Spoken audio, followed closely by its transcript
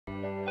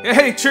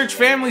Hey church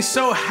family,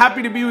 so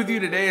happy to be with you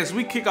today as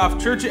we kick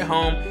off Church at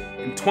Home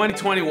in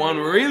 2021.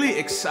 We're really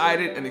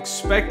excited and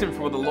expectant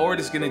for what the Lord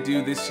is going to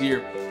do this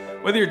year.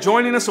 Whether you're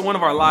joining us on one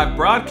of our live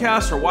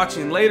broadcasts or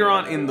watching later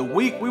on in the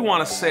week, we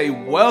want to say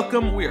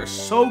welcome. We are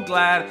so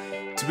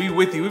glad to be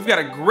with you. We've got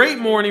a great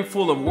morning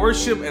full of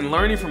worship and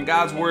learning from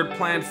God's Word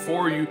planned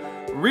for you.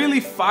 Really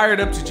fired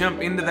up to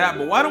jump into that,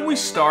 but why don't we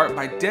start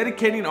by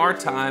dedicating our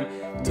time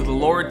to the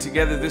Lord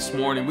together this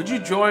morning. Would you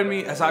join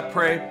me as I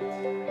pray?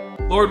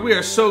 Lord, we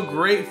are so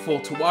grateful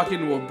to walk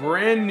into a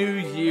brand new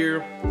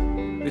year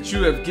that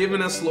you have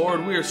given us,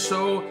 Lord. We are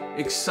so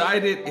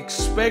excited,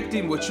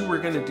 expecting what you were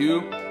going to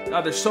do.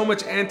 God, there's so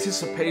much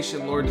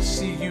anticipation, Lord, to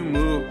see you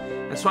move.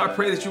 And so I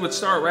pray that you would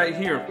start right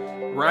here,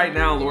 right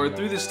now, Lord,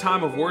 through this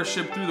time of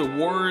worship, through the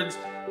words,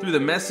 through the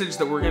message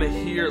that we're going to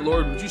hear.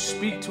 Lord, would you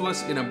speak to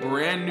us in a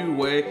brand new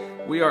way?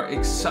 We are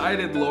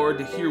excited, Lord,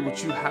 to hear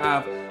what you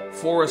have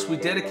for us. We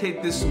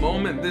dedicate this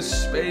moment,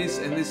 this space,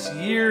 and this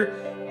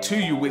year to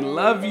you. We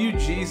love you,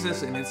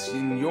 Jesus, and it's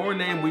in your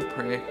name we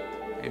pray.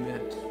 Amen.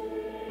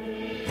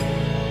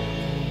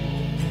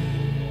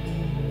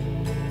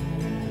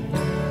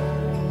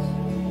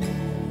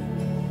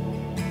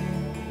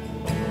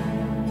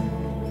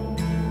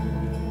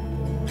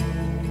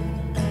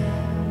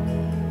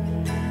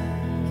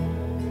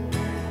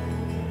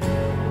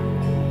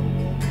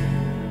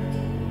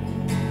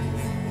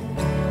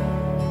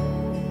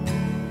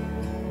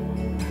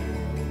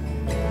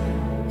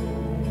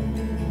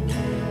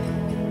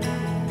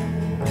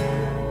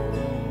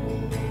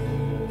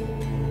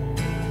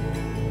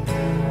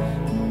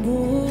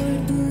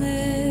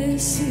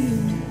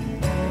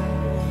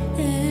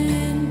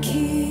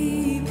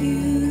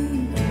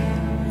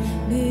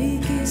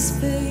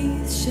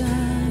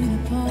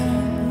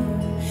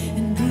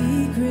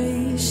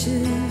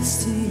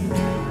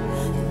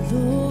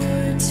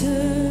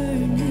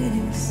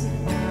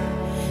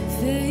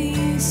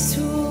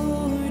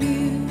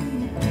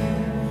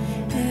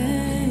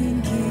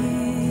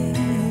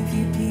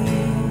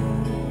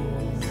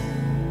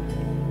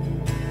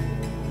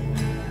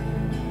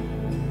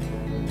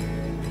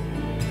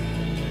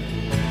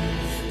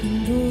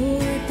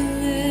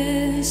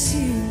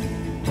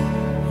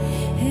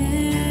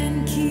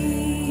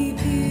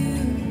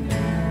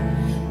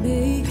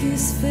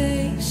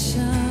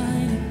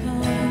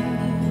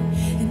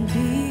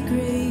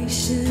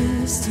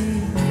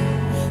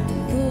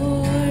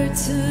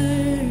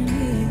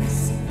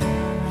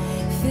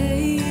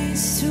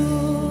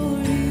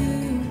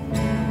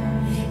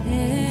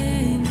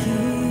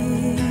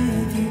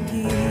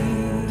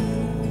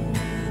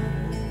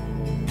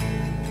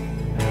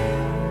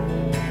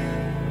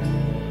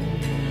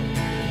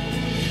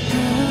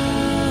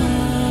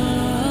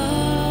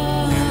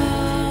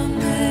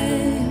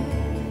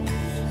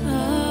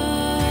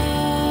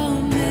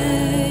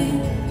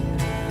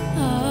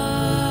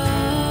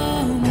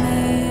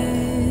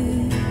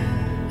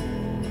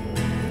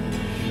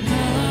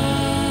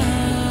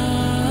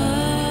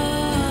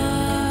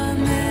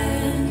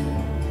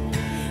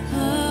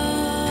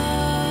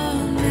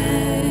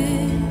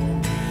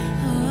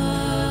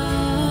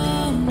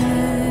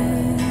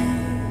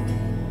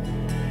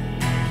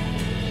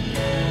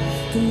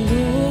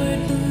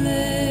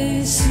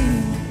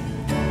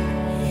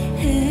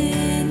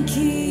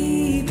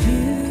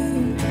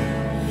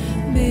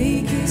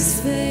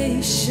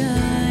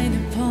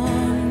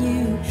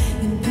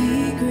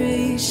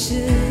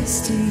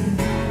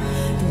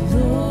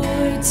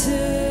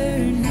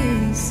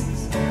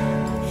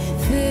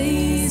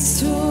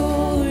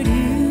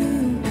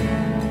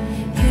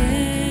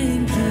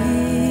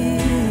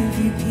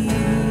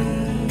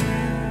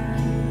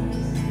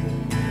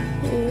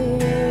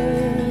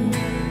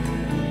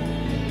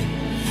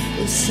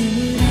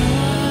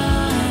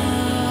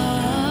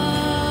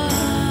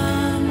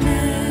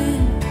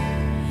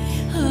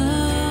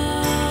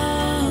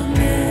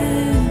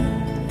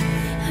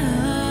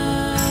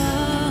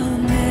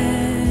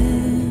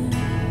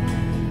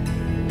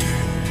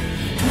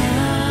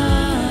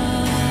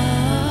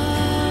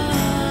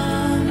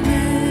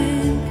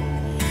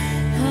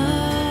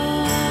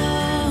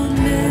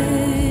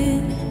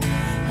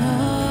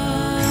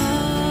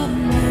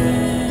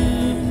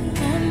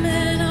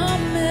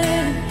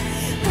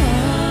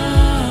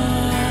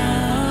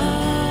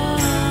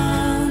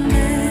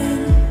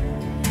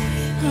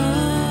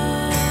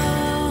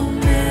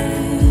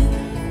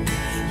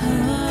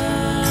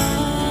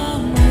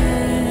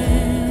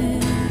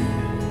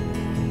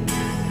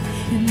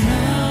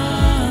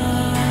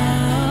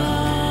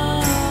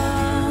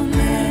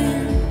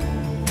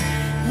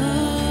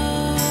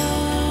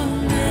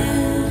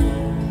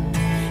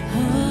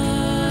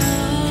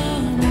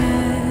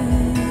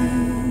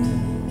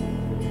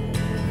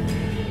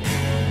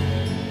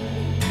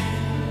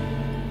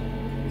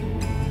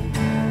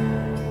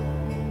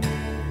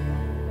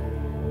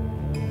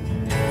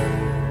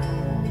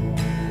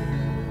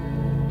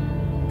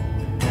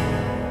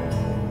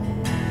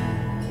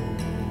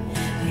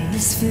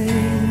 His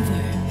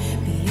favor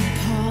be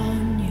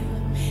upon you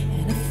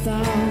and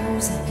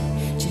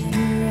 1,000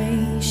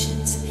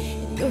 generations,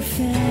 and your your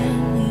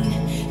family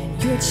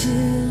and your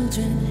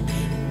children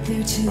and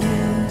their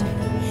children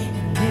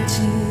and their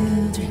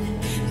children.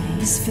 May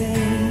His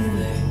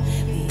favor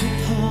be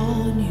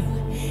upon you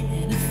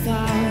and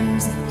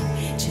 1,000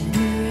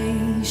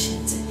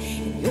 generations,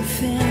 and your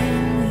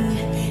family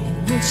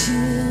and your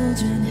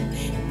children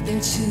and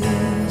their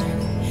children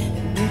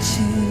and their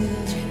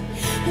children.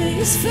 May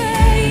His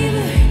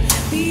favor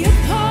be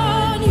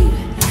upon you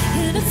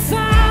and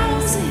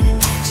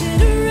 1,000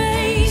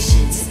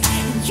 generations,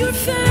 and your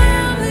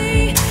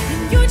family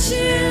and your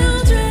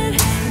children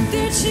and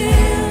their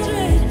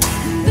children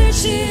and their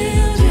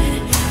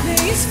children. May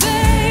His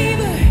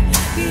favor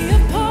be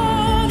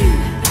upon you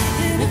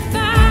and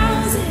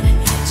 1,000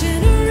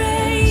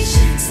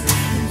 generations,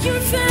 and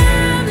your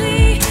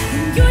family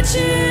and your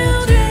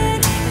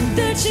children and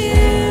their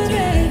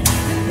children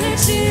and their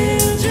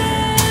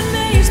children.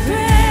 May His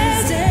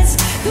presence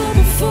go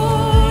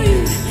before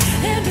you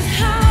and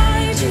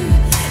behind you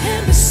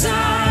and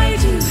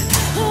beside you,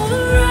 all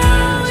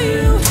around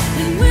you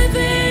and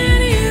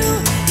within you.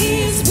 He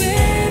is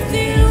with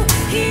you.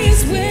 He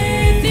is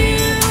with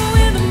you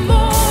in the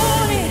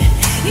morning,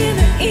 in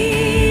the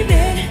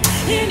evening,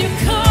 in your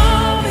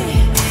coming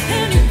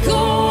and your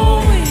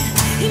going,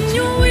 in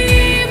your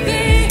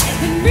weeping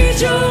and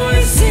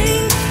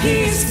rejoicing. He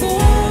is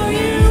for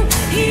you.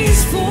 He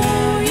is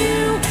for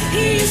you.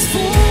 He is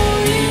for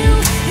you.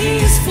 He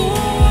is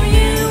for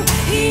you.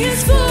 He is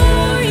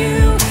for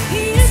you.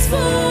 He is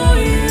for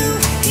you.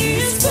 He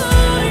is for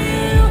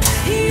you.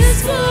 He is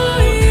for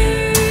you.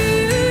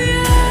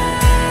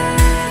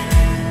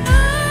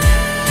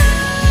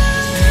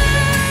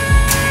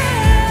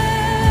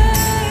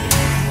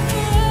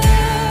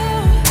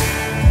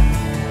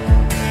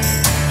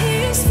 He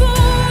is for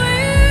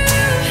you.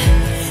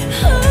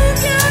 Oh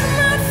God,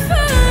 my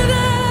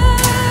Father,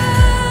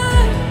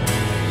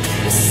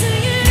 we're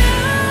singing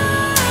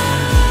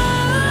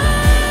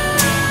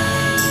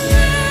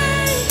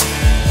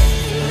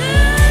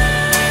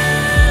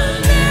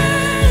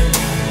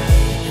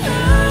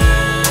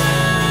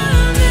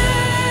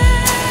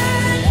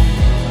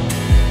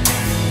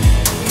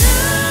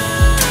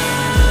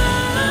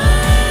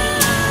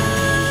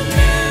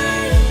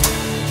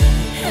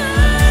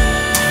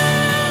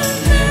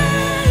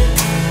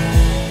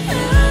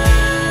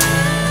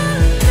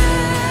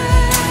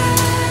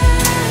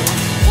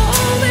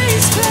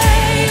always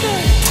favor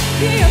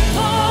be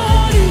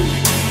upon you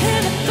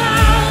and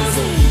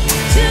 1,000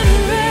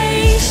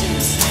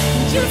 generations,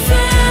 and your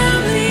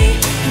family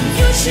and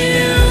your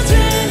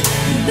children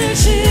and their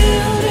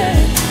children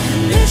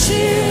and their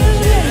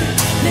children.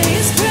 May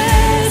His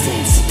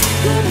presence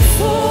go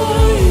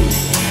before you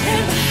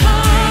and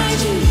behind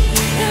you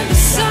and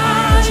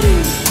beside you,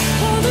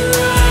 all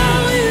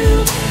around you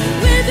and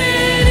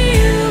within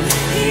you.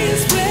 He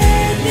is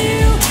with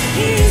you.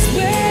 He is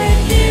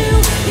with you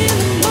in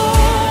the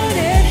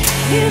morning,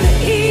 in the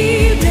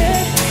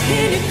evening,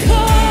 in your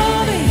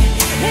coming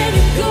and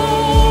your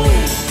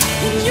going,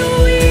 in your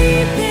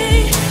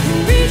weeping and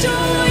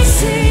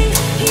rejoicing.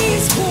 He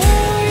is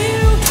for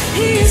you.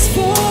 He is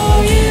for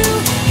you.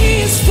 He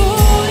is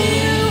for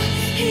you.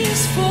 He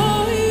is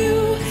for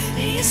you.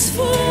 He is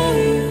for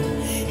you.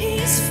 He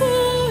is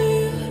for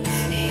you.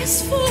 He is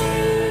for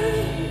you.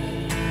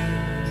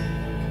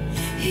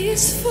 He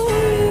is for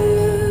you.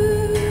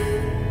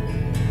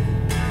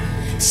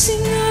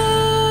 Sing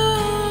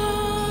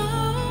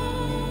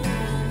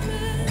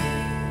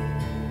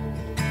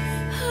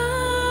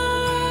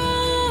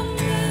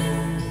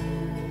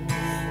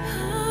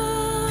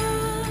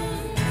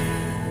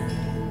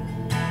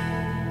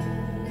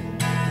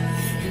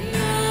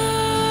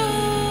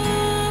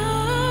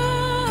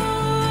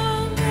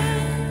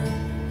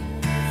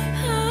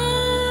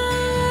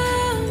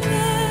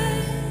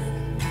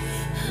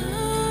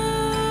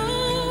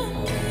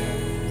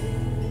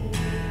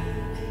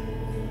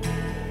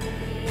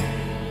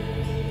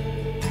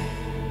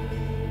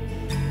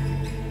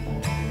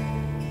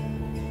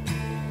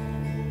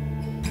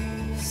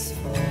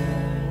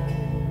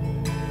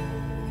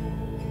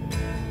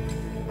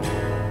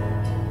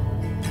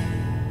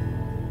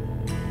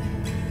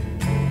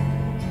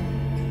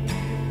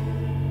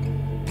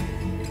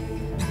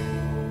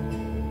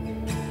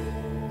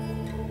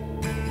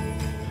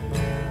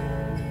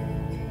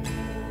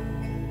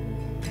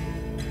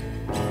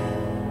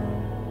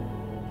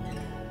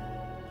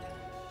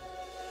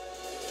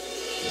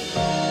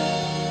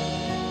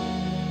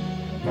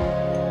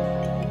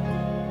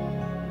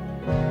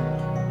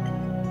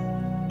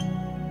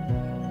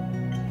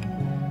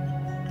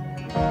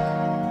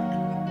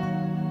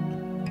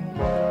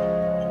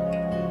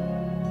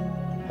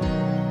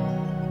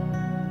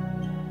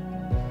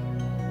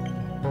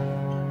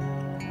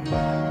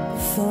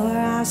before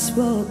I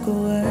spoke a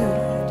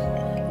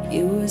word,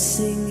 you were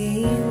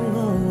singing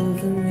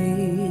over me.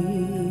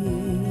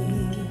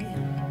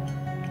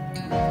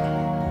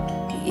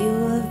 You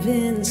have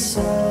been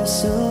so,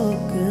 so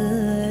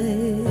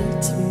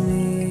good to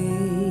me.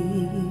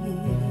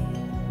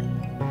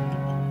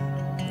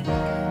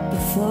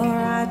 Before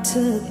I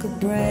took a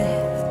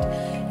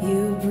breath,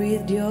 you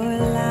breathed your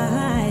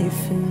life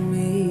life in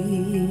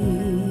me.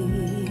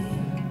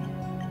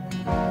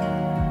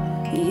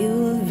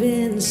 You have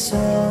been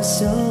so,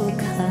 so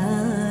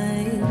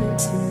kind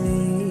to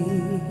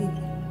me.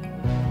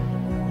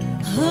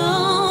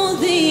 Oh,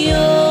 the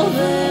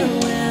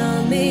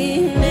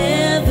overwhelming,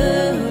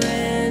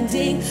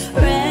 never-ending,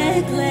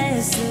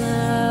 reckless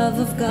love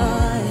of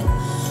God.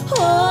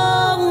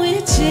 Oh,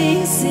 it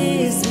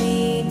chases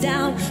me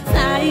down,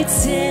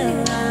 fights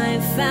till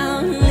I'm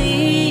found,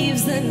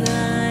 leaves the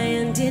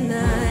 99,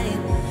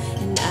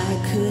 and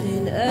I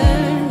couldn't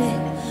earn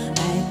it,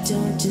 I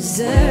don't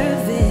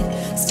deserve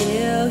it,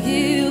 still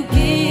you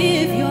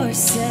give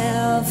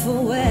yourself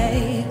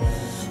away.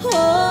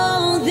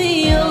 Oh,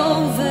 the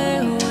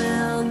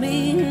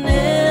overwhelming,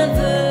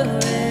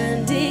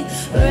 never-ending,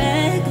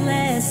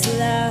 reckless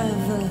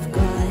love of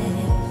God.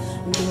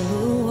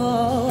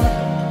 No,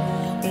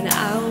 when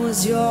I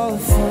was your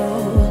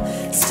foe,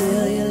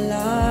 still your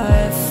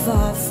life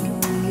fought for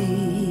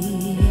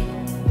me.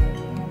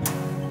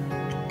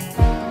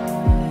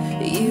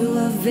 You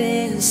have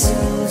been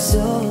so,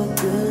 so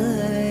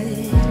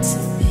good to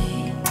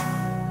me.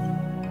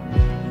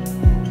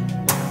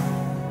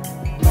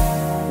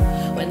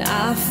 When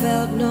I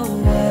felt no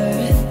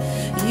worth,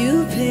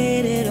 you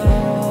paid it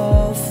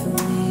all for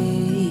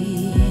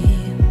me.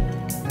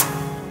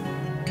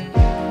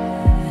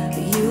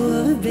 You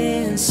have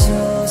been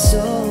so,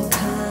 so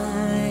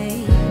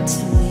kind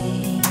to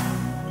me.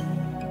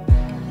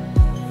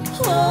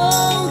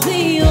 Oh,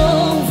 the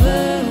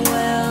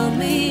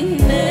overwhelming,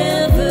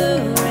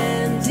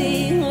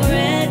 never-ending,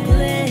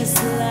 reckless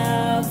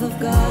love of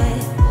God.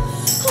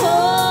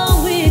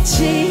 Oh, it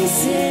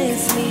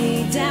chases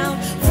me down,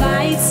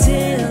 fights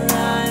till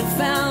I'm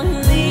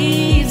found,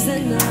 leaves the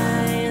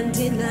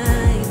 99,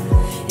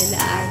 and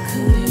I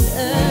couldn't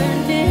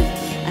earn it,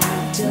 I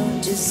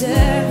don't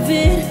deserve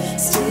it,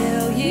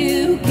 still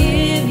you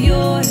give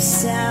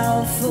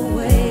yourself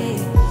away.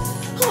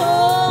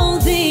 Oh,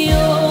 the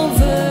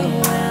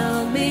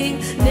overwhelming,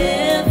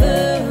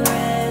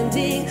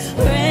 never-ending,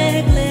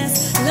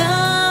 reckless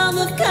love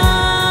of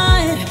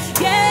God,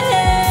 yeah.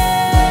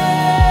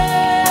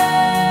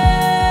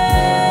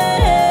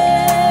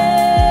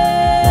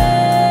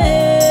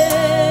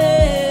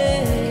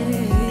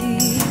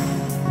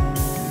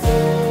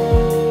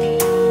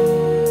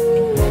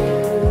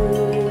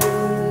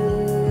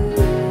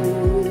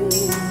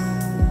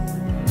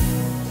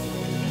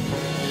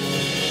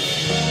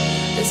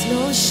 There's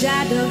no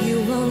shadow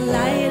you won't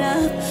light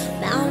up,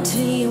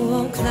 mountain you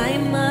won't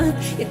climb up,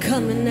 you're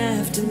coming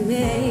after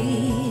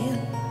me.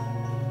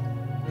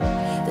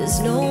 There's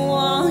no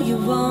wall you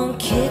won't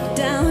kick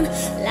down,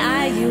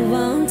 lie you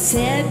won't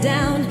tear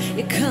down,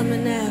 you're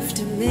coming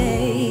after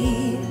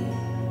me.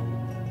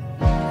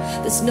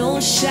 There's no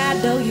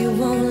shadow you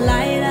won't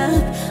light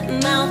up,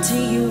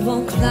 mountain you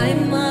won't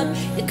climb up,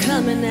 you're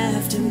coming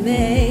after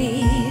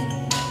me.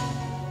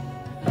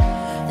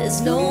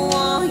 There's no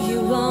wall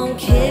you won't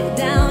kick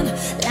down,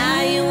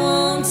 lie you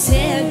won't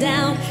tear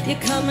down, you're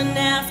coming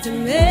after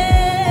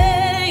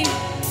me.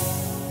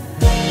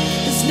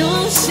 There's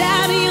no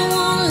shadow you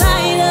won't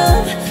light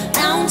up,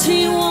 mountain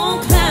you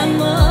won't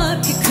climb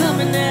up, you're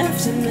coming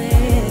after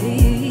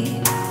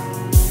me.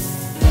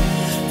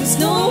 There's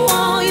no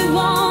wall you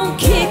won't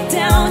kick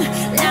down,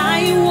 lie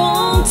you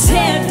won't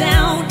tear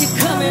down, you're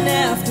coming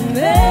after me.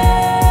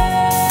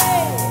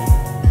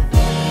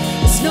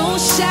 There's no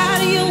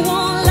shadow you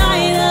won't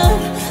light up,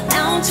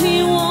 mountain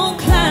you won't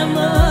climb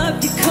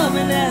up, you're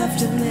coming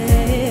after me.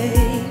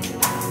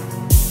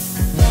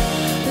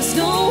 There's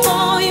no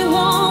wall you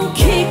won't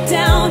kick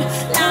down,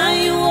 lie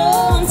you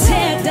won't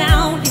tear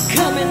down, you're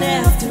coming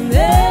after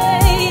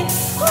me.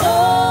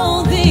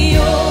 Oh, the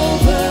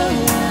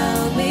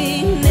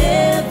overwhelming,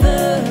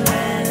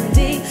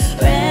 never-ending,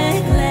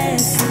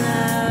 reckless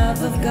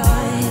love of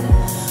God.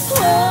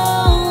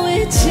 Oh,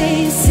 it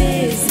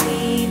chases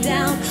me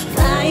down,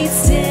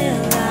 fights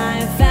till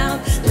I'm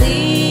found,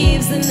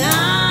 leaves the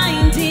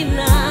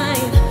 99,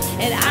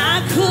 and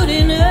I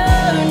couldn't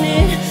earn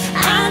it,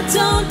 I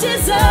don't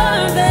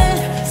deserve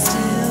it,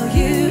 still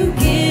you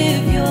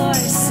give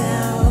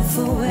yourself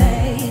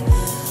away.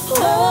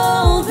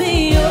 Oh,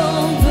 the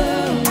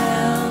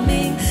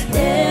overwhelming,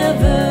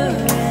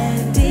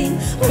 never-ending,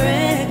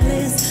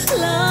 reckless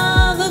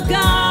love of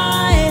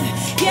God,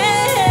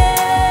 yeah.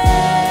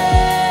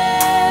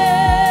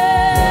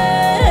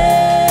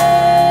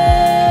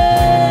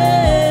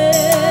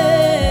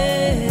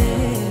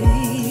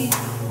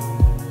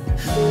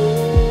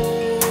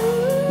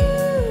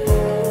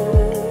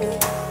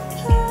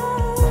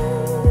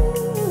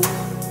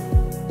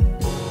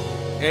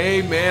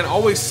 Amen.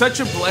 Always such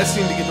a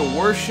blessing to get to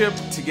worship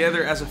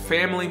together as a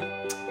family.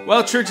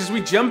 Well, church, as we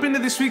jump into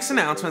this week's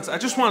announcements, I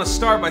just want to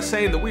start by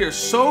saying that we are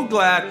so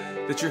glad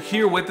that you're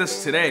here with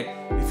us today.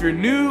 If you're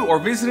new or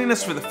visiting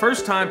us for the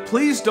first time,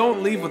 please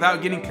don't leave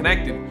without getting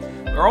connected.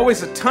 There are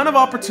always a ton of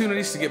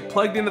opportunities to get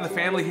plugged into the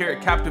family here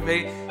at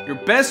Captivate. Your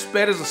best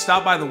bet is to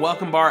stop by the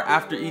welcome bar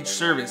after each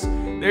service.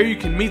 There you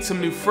can meet some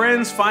new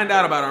friends, find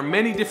out about our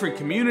many different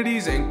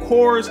communities and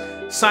cores,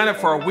 sign up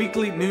for our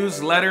weekly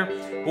newsletter.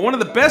 But one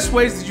of the best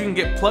ways that you can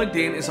get plugged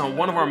in is on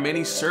one of our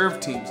many serve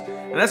teams.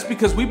 And that's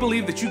because we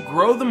believe that you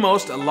grow the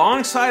most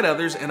alongside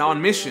others and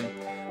on mission.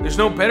 There's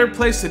no better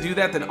place to do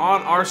that than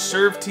on our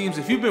serve teams.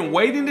 If you've been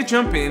waiting to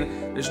jump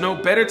in, there's no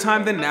better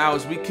time than now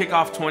as we kick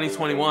off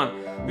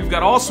 2021. We've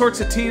got all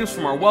sorts of teams,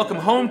 from our Welcome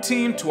Home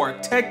team to our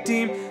tech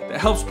team that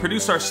helps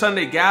produce our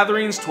Sunday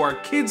gatherings, to our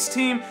kids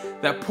team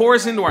that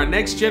pours into our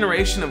next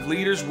generation of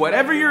leaders.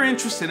 Whatever you're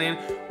interested in,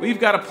 we've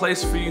got a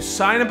place for you.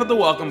 Sign up at the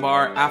Welcome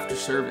Bar after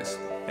service.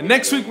 And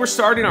next week, we're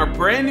starting our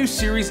brand new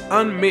series,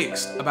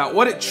 Unmixed, about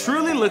what it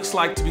truly looks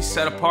like to be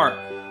set apart.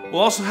 We'll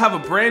also have a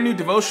brand new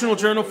devotional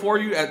journal for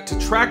you to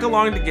track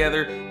along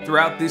together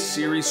throughout this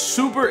series.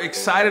 Super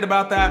excited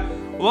about that.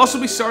 We'll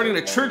also be starting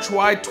a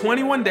church-wide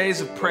 21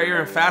 days of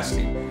prayer and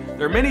fasting.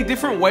 There are many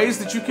different ways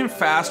that you can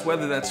fast,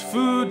 whether that's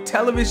food,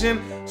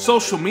 television,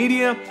 social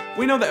media.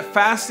 We know that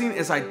fasting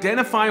is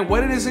identifying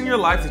what it is in your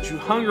life that you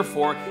hunger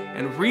for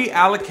and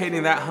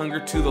reallocating that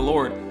hunger to the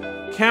Lord.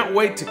 Can't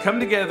wait to come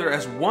together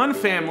as one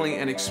family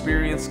and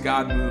experience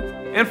God move.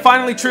 And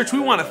finally, church, we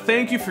want to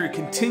thank you for your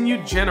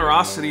continued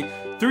generosity.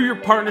 Through your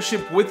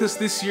partnership with us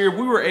this year,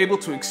 we were able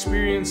to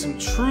experience some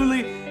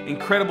truly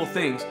incredible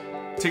things.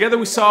 Together,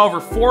 we saw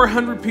over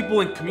 400 people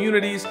in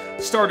communities,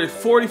 started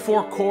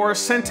 44 cores,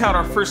 sent out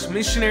our first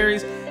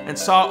missionaries, and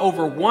saw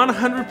over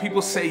 100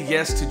 people say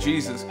yes to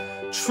Jesus.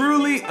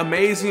 Truly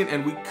amazing,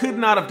 and we could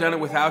not have done it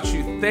without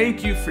you.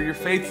 Thank you for your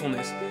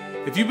faithfulness.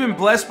 If you've been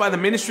blessed by the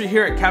ministry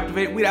here at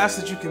Captivate, we'd ask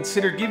that you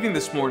consider giving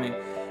this morning.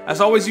 As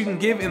always, you can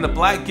give in the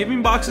black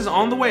giving boxes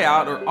on the way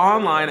out or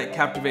online at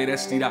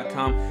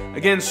CaptivateSD.com.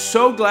 Again,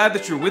 so glad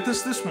that you're with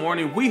us this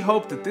morning. We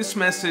hope that this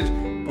message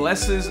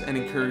blesses and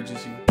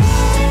encourages you.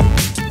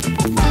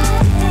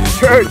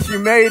 Church, you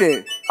made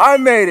it. I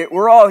made it.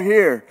 We're all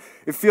here.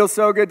 It feels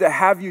so good to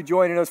have you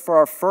joining us for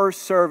our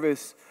first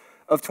service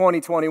of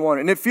 2021.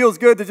 And it feels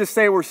good to just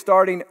say we're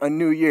starting a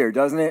new year,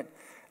 doesn't it?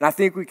 And I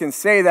think we can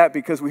say that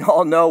because we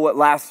all know what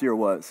last year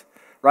was.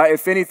 Right?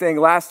 If anything,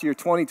 last year,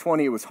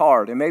 2020, it was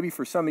hard. And maybe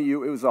for some of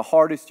you, it was the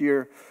hardest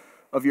year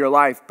of your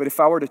life. But if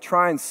I were to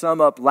try and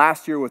sum up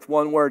last year with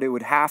one word, it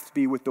would have to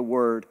be with the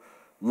word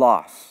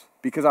loss.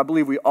 Because I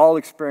believe we all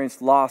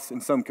experienced loss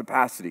in some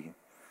capacity.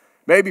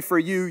 Maybe for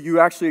you, you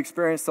actually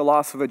experienced the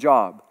loss of a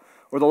job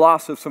or the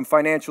loss of some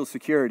financial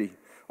security.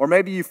 Or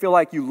maybe you feel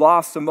like you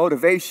lost some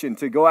motivation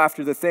to go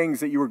after the things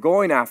that you were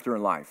going after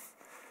in life.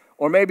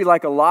 Or maybe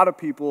like a lot of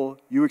people,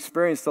 you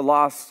experienced the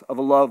loss of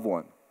a loved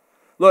one.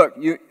 Look,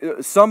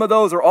 some of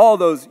those or all of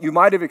those you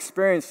might have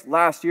experienced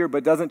last year, but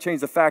it doesn't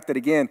change the fact that,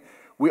 again,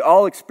 we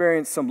all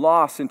experienced some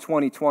loss in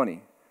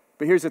 2020.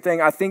 But here's the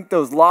thing. I think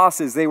those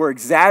losses, they were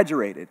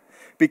exaggerated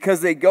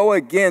because they go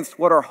against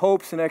what our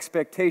hopes and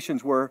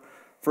expectations were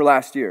for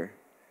last year.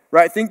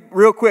 Right? Think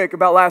real quick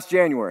about last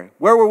January.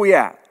 Where were we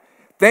at?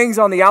 Things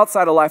on the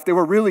outside of life, they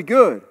were really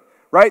good.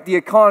 Right? The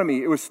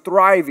economy, it was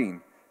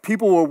thriving.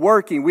 People were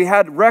working. We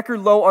had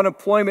record low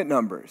unemployment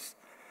numbers.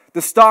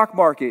 The stock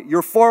market,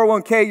 your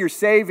 401k, your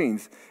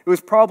savings, it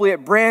was probably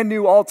at brand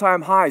new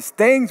all-time highs.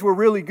 Things were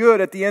really good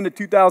at the end of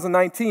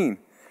 2019.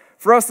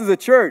 For us as a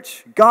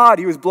church, God,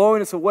 He was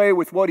blowing us away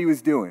with what He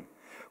was doing.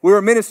 We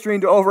were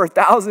ministering to over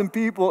 1,000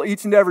 people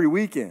each and every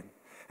weekend.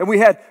 And we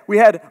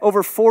had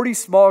over 40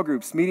 small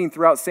groups meeting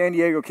throughout San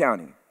Diego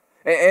County.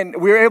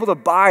 And we were able to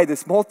buy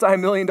this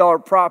multi-million-dollar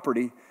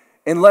property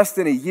in less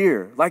than a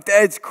year. Like,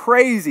 it's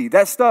crazy.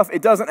 That stuff,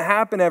 it doesn't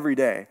happen every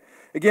day.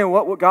 Again,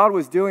 what God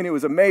was doing, it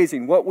was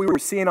amazing. What we were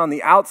seeing on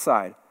the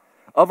outside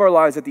of our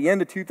lives at the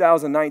end of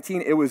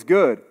 2019, it was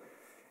good.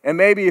 And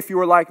maybe if you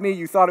were like me,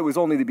 you thought it was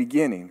only the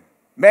beginning.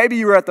 Maybe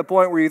you were at the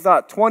point where you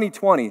thought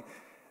 2020,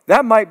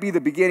 that might be the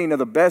beginning of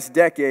the best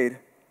decade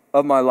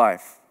of my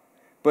life.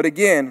 But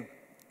again,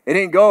 it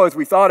didn't go as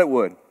we thought it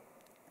would,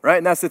 right?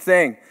 And that's the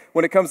thing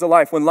when it comes to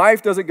life. When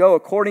life doesn't go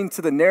according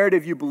to the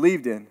narrative you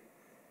believed in,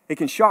 it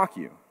can shock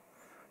you.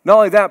 Not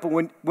only that,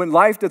 but when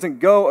life doesn't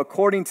go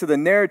according to the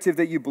narrative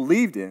that you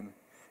believed in,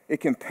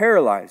 it can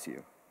paralyze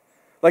you.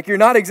 Like you're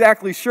not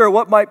exactly sure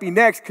what might be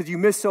next because you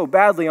missed so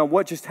badly on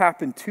what just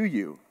happened to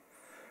you.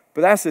 But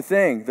that's the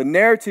thing. The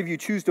narrative you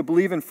choose to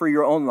believe in for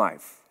your own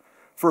life,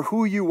 for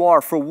who you are,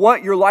 for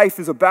what your life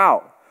is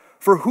about,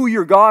 for who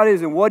your God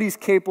is and what He's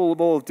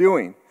capable of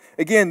doing.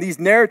 Again, these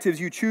narratives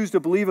you choose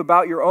to believe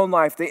about your own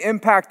life, they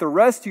impact the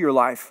rest of your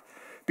life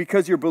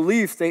because your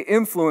beliefs, they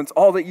influence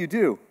all that you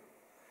do.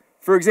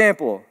 For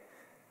example,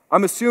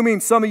 I'm assuming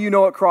some of you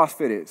know what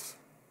CrossFit is.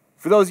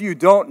 For those of you who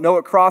don't know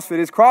what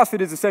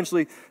CrossFit is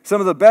essentially some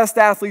of the best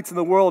athletes in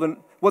the world, and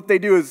what they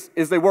do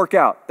is they work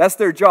out. That's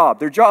their job.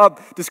 Their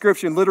job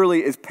description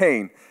literally is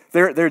pain.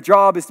 Their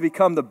job is to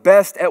become the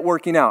best at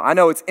working out. I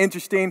know it's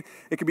interesting.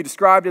 It can be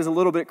described as a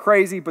little bit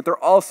crazy, but they're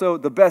also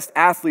the best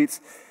athletes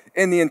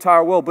in the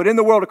entire world. But in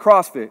the world of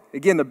CrossFit,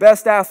 again, the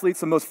best athletes,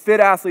 the most fit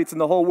athletes in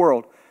the whole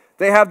world,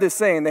 they have this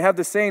saying. They have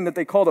this saying that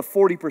they call the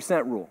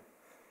 40% rule.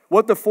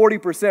 What the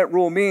 40%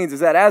 rule means is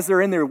that as they're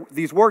in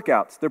these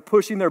workouts, they're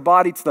pushing their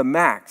body to the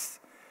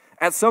max.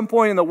 At some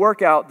point in the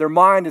workout, their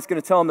mind is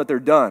going to tell them that they're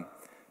done,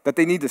 that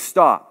they need to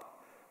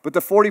stop. But the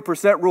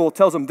 40% rule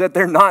tells them that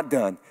they're not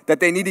done, that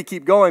they need to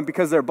keep going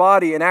because their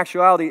body, in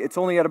actuality, it's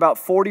only at about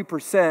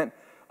 40%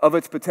 of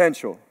its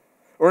potential.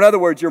 Or in other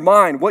words, your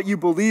mind, what you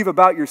believe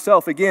about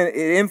yourself, again, it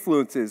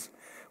influences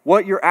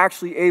what you're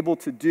actually able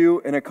to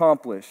do and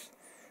accomplish.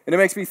 And it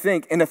makes me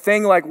think, in a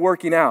thing like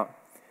working out,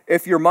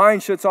 if your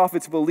mind shuts off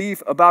its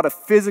belief about a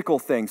physical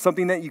thing,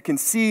 something that you can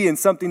see and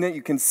something that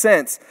you can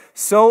sense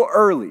so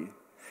early,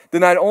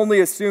 then I'd only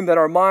assume that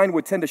our mind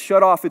would tend to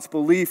shut off its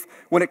belief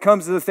when it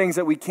comes to the things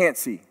that we can't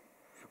see,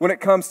 when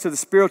it comes to the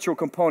spiritual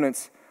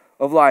components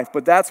of life.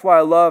 But that's why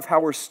I love how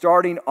we're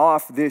starting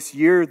off this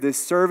year,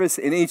 this service,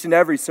 in each and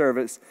every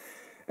service,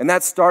 and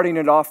that's starting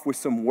it off with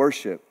some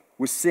worship,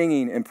 with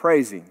singing and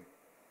praising.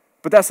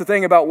 But that's the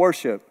thing about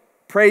worship,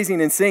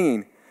 praising and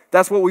singing.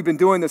 That's what we've been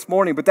doing this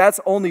morning, but that's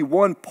only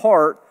one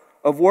part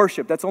of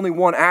worship. That's only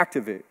one act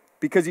of it.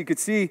 Because you could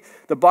see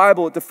the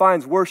Bible, it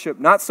defines worship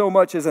not so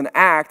much as an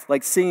act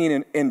like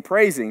singing and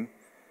praising,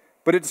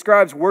 but it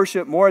describes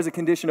worship more as a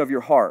condition of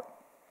your heart.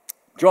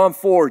 John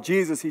 4,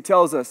 Jesus, he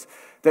tells us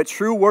that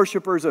true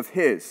worshipers of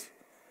his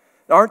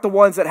aren't the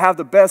ones that have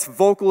the best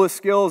vocalist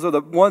skills or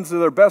the ones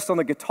that are best on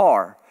the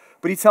guitar,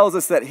 but he tells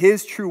us that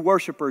his true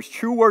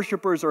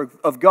worshipers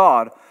of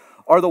God,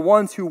 are the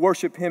ones who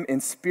worship him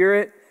in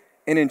spirit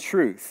and in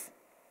truth.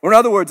 Or in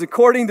other words,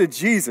 according to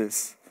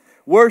Jesus,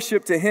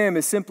 worship to him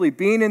is simply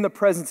being in the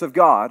presence of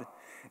God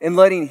and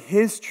letting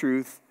his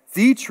truth,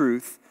 the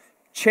truth,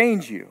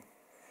 change you.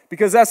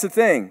 Because that's the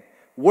thing,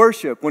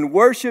 worship, when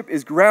worship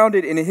is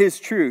grounded in his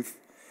truth,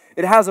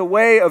 it has a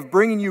way of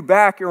bringing you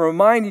back and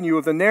reminding you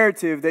of the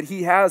narrative that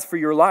he has for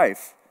your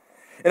life.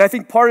 And I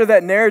think part of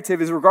that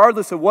narrative is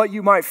regardless of what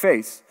you might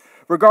face,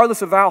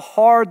 regardless of how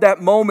hard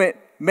that moment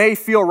may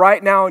feel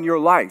right now in your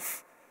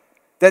life,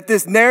 that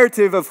this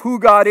narrative of who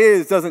God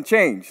is doesn't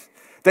change.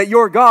 That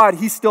your God,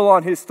 he's still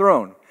on his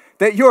throne.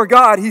 That your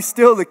God, he's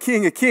still the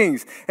King of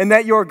Kings. And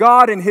that your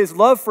God and his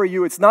love for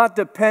you, it's not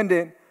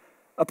dependent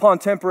upon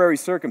temporary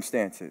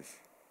circumstances.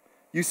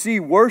 You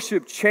see,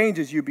 worship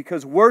changes you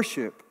because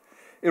worship,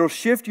 it'll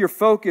shift your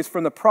focus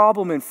from the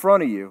problem in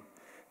front of you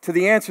to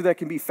the answer that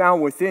can be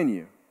found within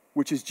you,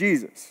 which is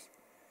Jesus.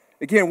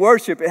 Again,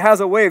 worship, it has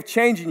a way of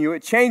changing you.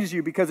 It changes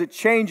you because it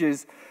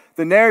changes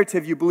the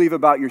narrative you believe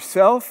about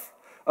yourself,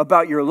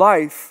 about your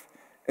life,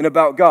 and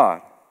about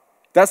God.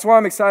 That's why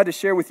I'm excited to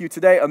share with you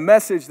today a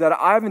message that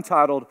I've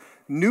entitled,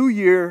 New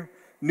Year,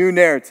 New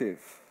Narrative.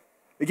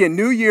 Again,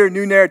 New Year,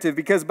 New Narrative,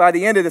 because by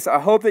the end of this, I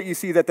hope that you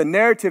see that the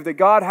narrative that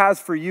God has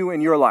for you in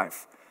your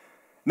life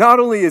not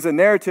only is a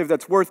narrative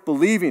that's worth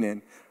believing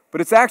in, but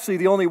it's actually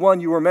the only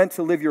one you were meant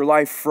to live your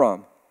life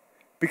from.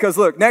 Because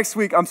look, next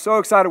week, I'm so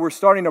excited, we're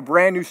starting a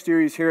brand new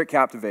series here at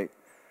Captivate.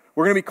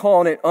 We're going to be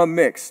calling it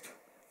Unmixed.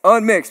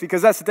 Unmixed,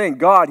 because that's the thing.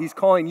 God, he's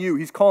calling you.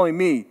 He's calling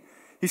me.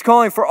 He's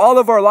calling for all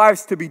of our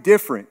lives to be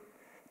different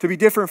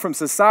from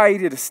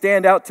society, to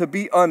stand out, to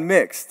be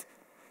unmixed,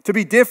 to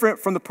be different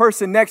from the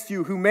person next to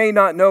you who may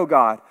not know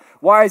God.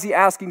 Why is he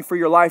asking for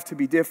your life to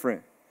be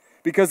different?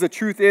 Because the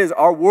truth is,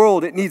 our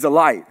world, it needs a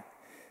light.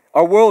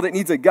 Our world, it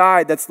needs a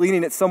guide that's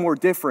leading it somewhere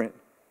different,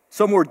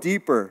 somewhere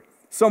deeper,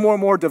 somewhere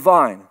more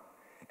divine.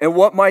 And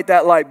what might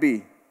that light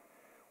be?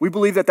 We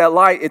believe that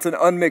light, it's an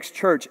unmixed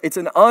church. It's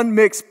an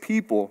unmixed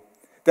people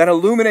that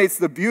illuminates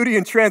the beauty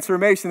and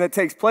transformation that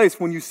takes place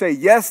when you say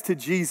yes to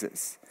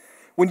Jesus,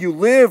 when you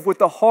live with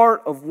the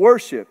heart of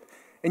worship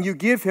and you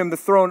give him the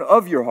throne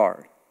of your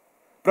heart.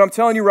 But I'm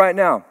telling you right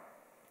now,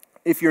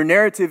 if your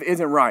narrative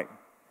isn't right,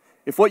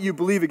 if what you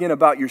believe again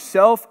about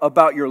yourself,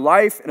 about your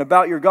life, and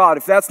about your God,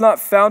 if that's not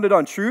founded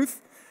on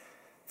truth,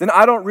 then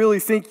I don't really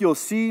think you'll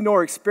see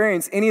nor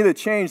experience any of the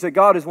change that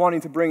God is wanting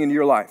to bring into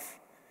your life.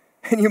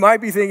 And you might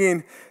be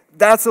thinking,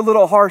 that's a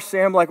little harsh,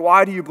 Sam. Like,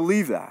 why do you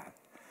believe that?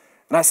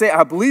 And I say,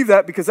 I believe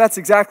that because that's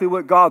exactly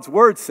what God's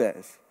word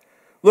says.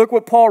 Look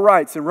what Paul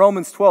writes in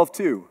Romans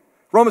 12:2.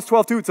 Romans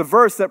 12:2, it's a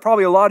verse that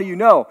probably a lot of you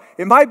know.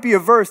 It might be a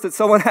verse that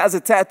someone has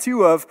a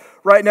tattoo of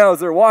right now as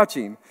they're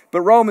watching.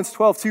 But Romans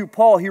 12:2,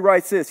 Paul, he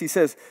writes this. He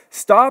says,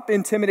 stop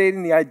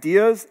intimidating the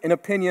ideas and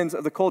opinions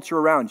of the culture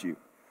around you.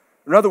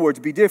 In other words,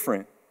 be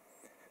different,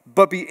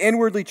 but be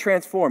inwardly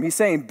transformed. He's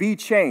saying be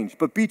changed,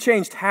 but be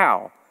changed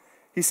how?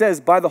 He says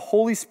by the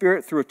Holy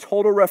Spirit through a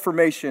total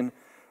reformation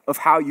of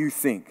how you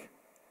think.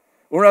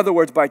 Or in other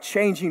words, by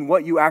changing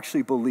what you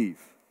actually believe.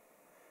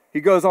 He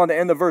goes on to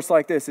end the verse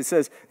like this. It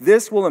says,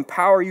 this will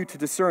empower you to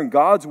discern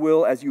God's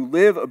will as you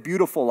live a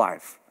beautiful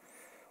life,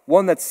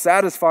 one that's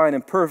satisfying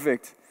and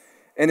perfect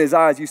in his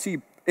eyes. You see,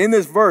 in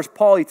this verse,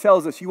 Paul, he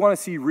tells us, you want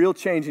to see real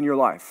change in your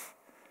life.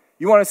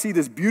 You want to see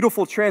this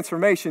beautiful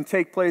transformation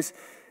take place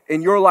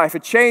in your life. A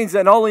change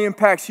that not only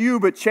impacts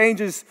you, but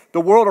changes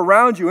the world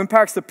around you,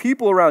 impacts the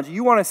people around you.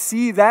 You want to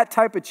see that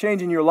type of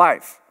change in your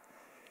life.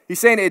 He's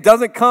saying it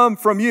doesn't come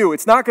from you.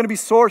 It's not going to be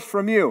sourced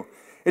from you.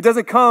 It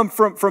doesn't come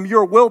from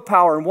your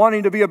willpower and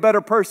wanting to be a better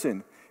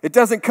person. It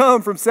doesn't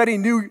come from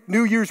setting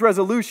New Year's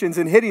resolutions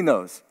and hitting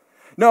those.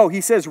 No,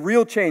 he says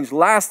real change,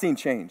 lasting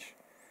change.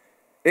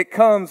 It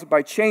comes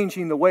by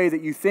changing the way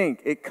that you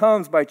think. It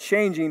comes by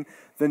changing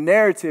the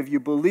narrative you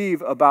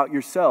believe about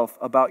yourself,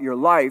 about your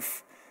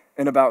life,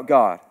 and about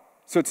God.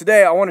 So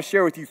today I want to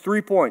share with you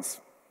 3 points.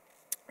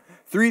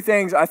 3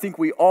 things I think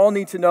we all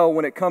need to know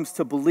when it comes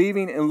to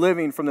believing and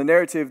living from the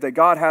narrative that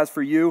God has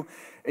for you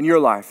in your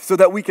life so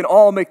that we can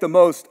all make the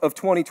most of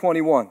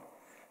 2021.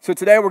 So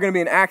today we're going to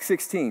be in Acts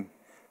 16. If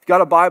you've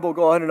got a Bible,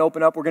 go ahead and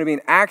open up. We're going to be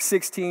in Acts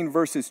 16,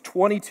 verses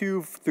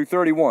 22 through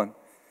 31.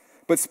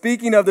 But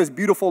speaking of this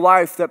beautiful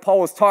life that Paul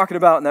was talking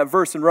about in that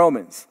verse in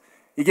Romans,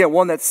 you get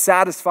one that's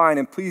satisfying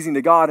and pleasing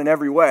to God in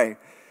every way.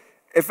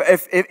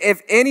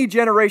 If any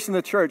generation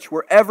of the church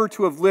were ever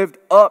to have lived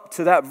up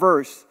to that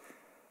verse,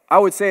 I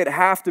would say it'd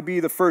have to be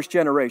the first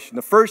generation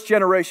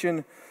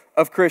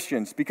of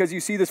Christians. Because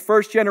you see, this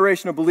first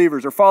generation of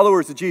believers or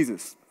followers of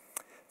Jesus,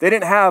 they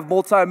didn't have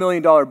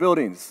multi-million-dollar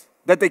buildings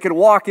that they could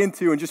walk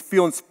into and just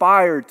feel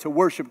inspired to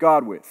worship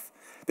God with.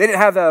 They didn't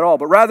have that at all.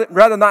 But rather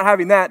than not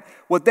having that,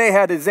 what they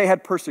had is they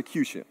had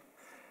persecution.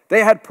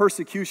 They had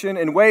persecution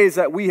in ways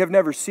that we have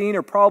never seen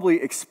or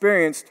probably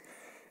experienced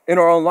in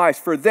our own lives.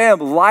 For them,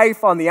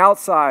 life on the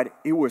outside,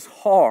 it was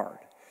hard.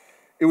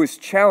 It was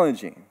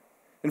challenging.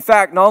 In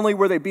fact, not only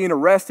were they being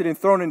arrested and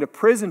thrown into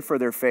prison for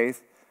their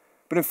faith,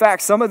 but in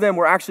fact, some of them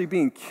were actually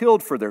being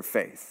killed for their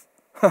faith.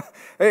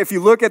 If you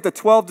look at the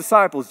 12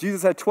 disciples,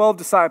 Jesus had 12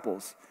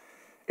 disciples.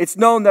 It's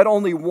known that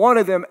only one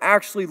of them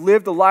actually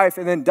lived a life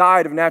and then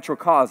died of natural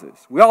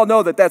causes. We all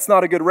know that that's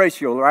not a good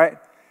ratio, right?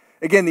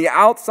 Again, the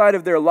outside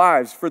of their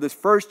lives for this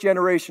first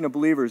generation of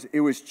believers,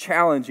 it was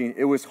challenging,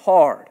 it was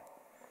hard,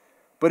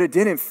 but it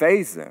didn't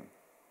faze them.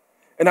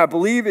 And I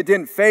believe it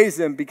didn't faze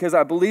them because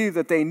I believe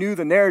that they knew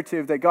the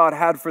narrative that God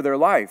had for their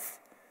life.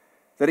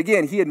 That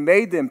again, He had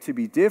made them to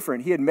be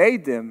different. He had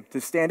made them to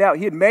stand out.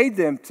 He had made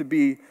them to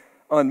be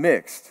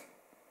unmixed.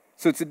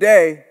 So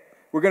today,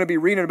 we're going to be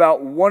reading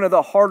about one of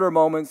the harder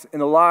moments in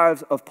the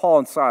lives of Paul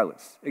and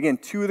Silas. Again,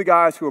 2 of the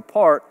guys who are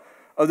part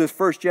of this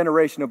first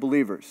generation of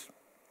believers.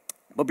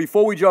 But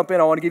before we jump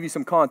in, I want to give you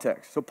some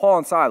context. So Paul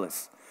and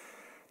Silas,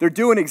 they're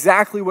doing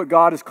exactly what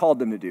God has called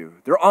them to do.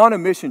 They're on a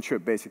mission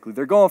trip, basically.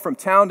 They're going from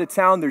town to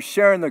town. They're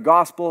sharing the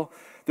gospel.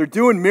 They're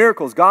doing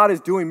miracles. God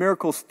is doing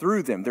miracles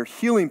through them. They're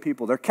healing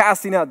people. They're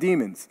casting out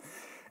demons.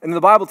 And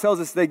the Bible tells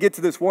us they get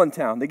to this one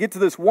town. They get to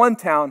this one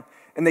town,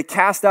 and they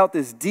cast out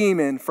this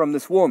demon from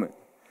this woman.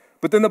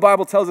 But then the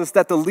Bible tells us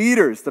that the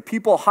leaders, the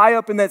people high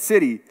up in that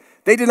city,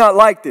 they did not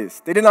like this.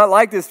 They did not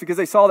like this because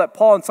they saw that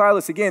Paul and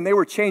Silas, again, they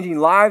were changing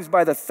lives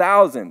by the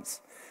thousands.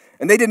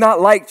 And they did not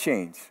like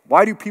change.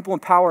 Why do people in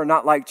power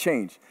not like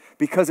change?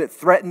 Because it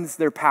threatens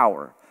their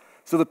power.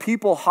 So the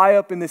people high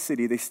up in the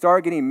city, they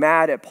start getting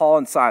mad at Paul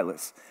and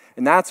Silas.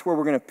 And that's where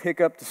we're going to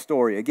pick up the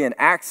story. Again,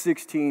 Acts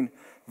 16,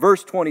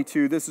 verse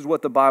 22, this is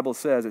what the Bible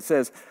says. It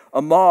says,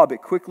 a mob,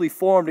 it quickly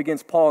formed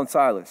against Paul and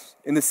Silas.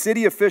 And the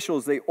city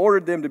officials, they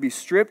ordered them to be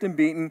stripped and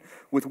beaten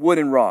with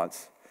wooden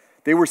rods.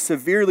 They were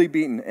severely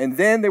beaten, and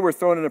then they were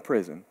thrown into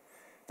prison.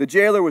 The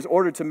jailer was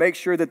ordered to make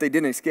sure that they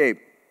didn't escape.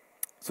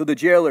 So the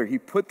jailer, he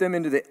put them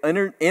into the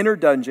inner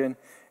dungeon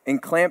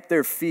and clamped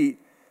their feet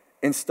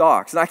in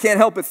stocks. And I can't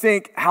help but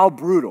think how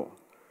brutal,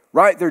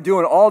 right? They're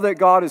doing all that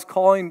God is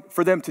calling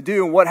for them to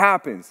do, and what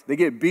happens? They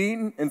get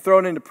beaten and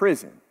thrown into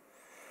prison.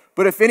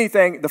 But if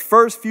anything, the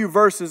first few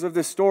verses of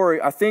this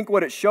story, I think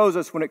what it shows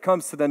us when it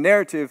comes to the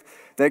narrative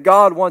that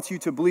God wants you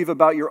to believe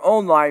about your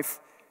own life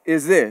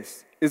is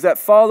this, is that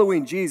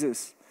following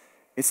Jesus,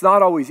 it's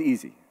not always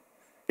easy.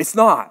 It's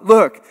not.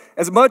 Look,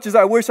 as much as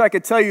I wish I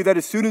could tell you that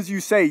as soon as you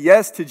say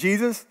yes to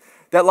Jesus,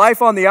 that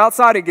life on the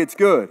outside, it gets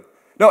good.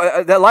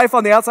 No, that life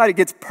on the outside, it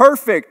gets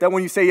perfect that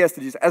when you say yes to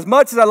Jesus. As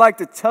much as I like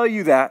to tell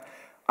you that,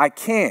 I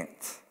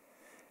can't.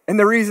 And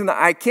the reason that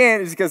I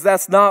can't is because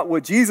that's not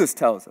what Jesus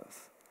tells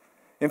us.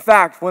 In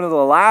fact, one of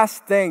the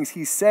last things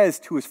He says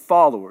to His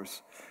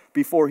followers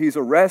before He's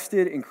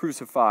arrested and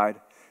crucified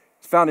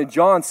is found in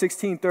John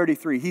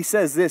 16:33. He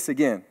says this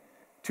again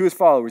to His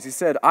followers. He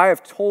said, I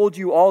have told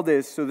you all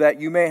this so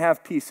that you may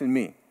have peace in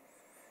me.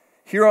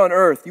 Here on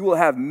earth, you will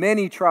have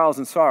many trials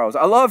and sorrows.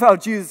 I love how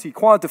Jesus, He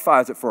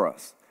quantifies it for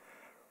us,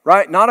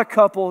 right? Not a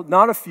couple,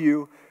 not a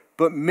few,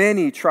 but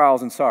many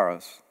trials and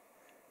sorrows.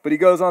 But He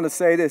goes on to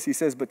say this. He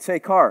says, but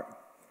take heart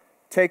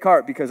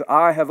because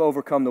I have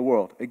overcome the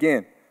world.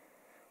 Again,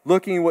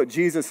 looking at what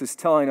Jesus is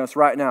telling us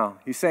right now,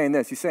 He's saying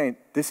this. He's saying,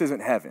 this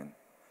isn't heaven.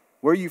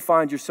 Where you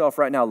find yourself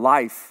right now,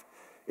 life,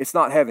 it's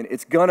not heaven.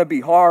 It's going to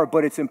be hard,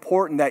 but it's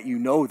important that you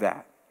know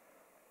that.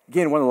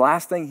 Again, one of the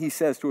last things He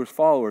says to His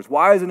followers,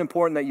 why is it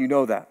important that you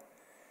know that?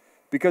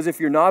 Because if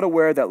you're not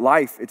aware that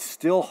life, it's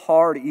still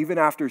hard even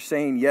after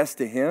saying yes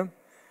to Him,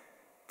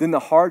 then the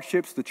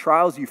hardships, the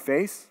trials you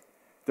face,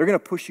 they're going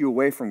to push you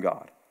away from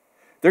God.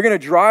 They're going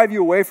to drive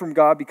you away from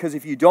God because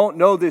if you don't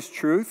know this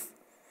truth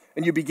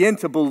and you begin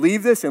to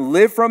believe this and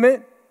live from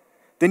it,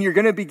 then you're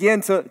going to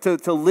begin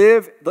to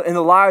live in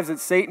the lives that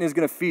Satan is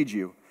going to feed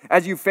you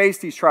as you face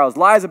these trials.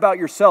 Lies about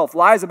yourself,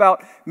 lies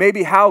about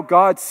maybe how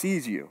God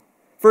sees you.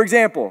 For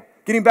example,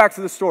 getting back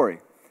to the story,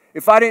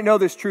 if I didn't know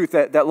this truth,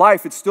 that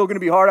life, it's still going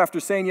to be hard after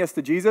saying yes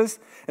to Jesus,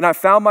 and I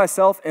found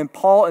myself in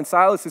Paul and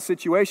Silas'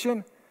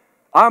 situation,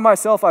 I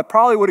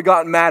probably would have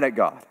gotten mad at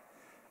God.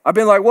 I've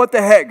been like, what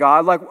the heck,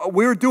 God? Like,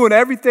 we were doing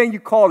everything you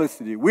called us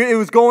to do. It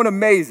was going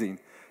amazing.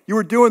 You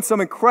were doing some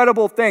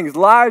incredible things.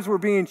 Lives were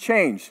being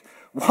changed.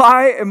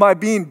 Why am I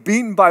being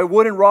beaten by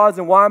wooden rods,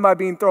 and why am I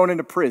being thrown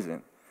into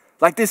prison?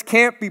 Like, this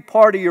can't be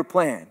part of your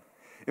plan.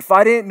 If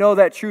I didn't know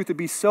that truth, it'd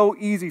be so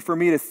easy for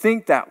me to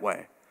think that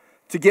way,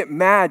 to get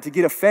mad, to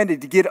get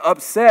offended, to get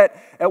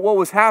upset at what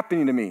was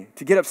happening to me,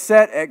 to get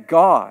upset at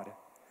God.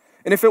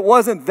 And if it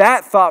wasn't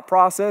that thought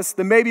process,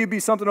 then maybe it'd be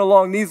something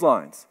along these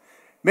lines.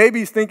 Maybe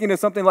he's thinking of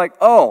something like,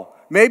 oh,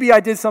 maybe I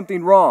did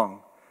something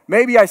wrong.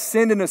 Maybe I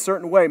sinned in a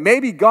certain way.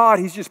 Maybe God,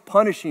 he's just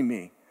punishing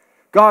me.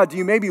 God, do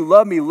you maybe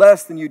love me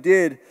less than you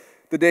did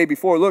the day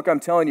before? Look, I'm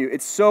telling you,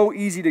 it's so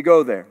easy to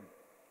go there.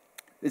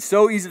 It's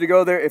so easy to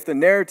go there if the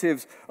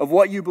narratives of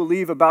what you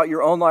believe about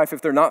your own life,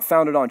 if they're not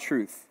founded on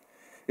truth.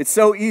 It's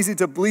so easy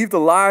to believe the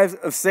lies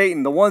of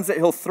Satan, the ones that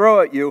he'll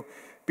throw at you,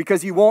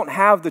 because you won't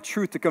have the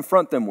truth to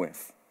confront them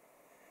with.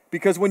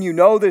 Because when you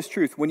know this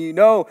truth, when you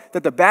know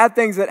that the bad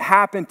things that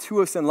happen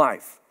to us in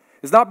life,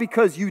 it's not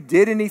because you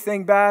did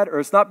anything bad, or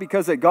it's not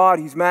because that God,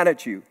 he's mad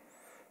at you.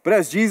 But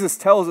as Jesus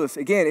tells us,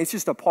 again, it's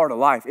just a part of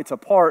life. It's a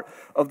part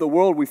of the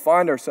world we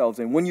find ourselves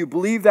in. When you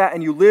believe that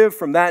and you live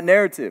from that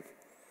narrative,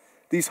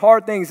 these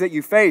hard things that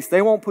you face,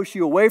 they won't push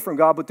you away from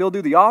God, but they'll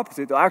do the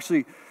opposite. They'll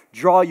actually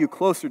draw you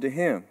closer to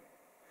him.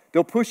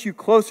 They'll push you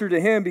closer to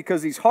him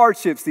because these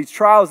hardships, these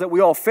trials that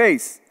we all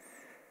face,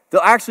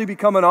 they'll actually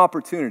become an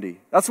opportunity.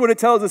 That's what it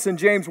tells us in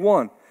James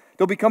 1.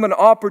 They'll become an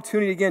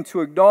opportunity again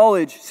to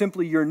acknowledge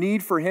simply your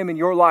need for him in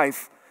your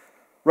life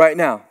right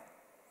now.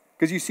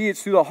 Because you see,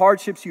 it's through the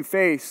hardships you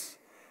face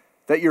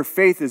that your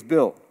faith is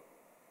built.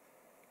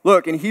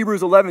 Look, in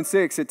Hebrews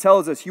 11:6, it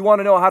tells us, you want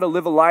to know how to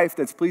live a life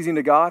that's pleasing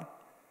to God?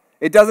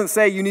 It doesn't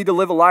say you need to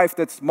live a life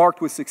that's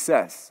marked with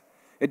success.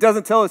 It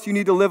doesn't tell us you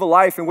need to live a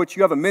life in which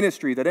you have a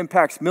ministry that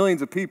impacts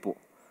millions of people.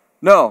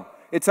 No,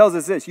 it tells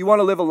us this. You want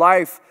to live a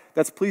life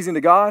that's pleasing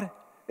to God?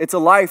 It's a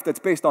life that's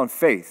based on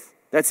faith.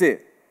 That's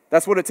it.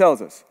 That's what it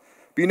tells us.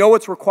 But you know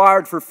what's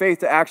required for faith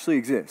to actually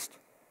exist?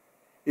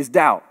 Is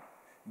doubt.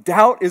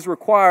 Doubt is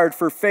required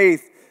for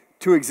faith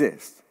to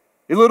exist.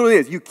 It literally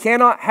is. You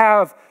cannot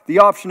have the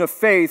option of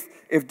faith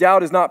if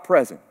doubt is not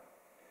present.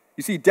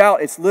 You see,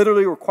 doubt, it's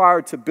literally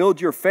required to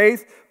build your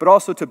faith, but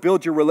also to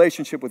build your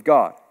relationship with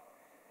God.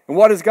 And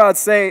what does God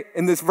say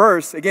in this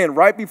verse? Again,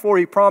 right before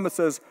he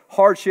promises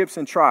hardships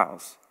and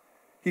trials.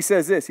 He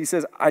says this. He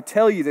says, I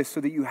tell you this so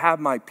that you have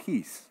my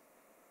peace.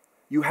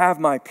 You have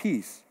my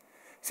peace.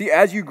 See,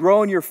 as you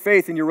grow in your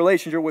faith and your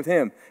relationship with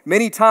him,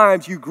 many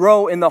times you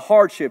grow in the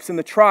hardships, in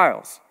the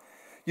trials.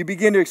 You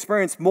begin to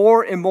experience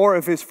more and more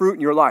of his fruit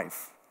in your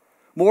life.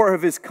 More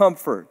of his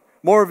comfort.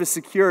 More of his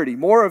security,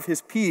 more of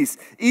his peace,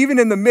 even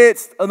in the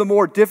midst of the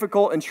more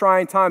difficult and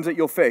trying times that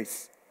you'll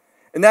face.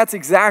 And that's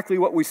exactly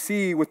what we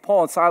see with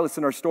Paul and Silas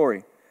in our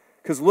story.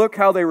 Because look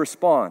how they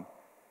respond.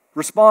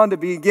 Respond to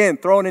be, again,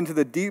 thrown into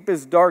the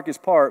deepest,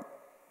 darkest part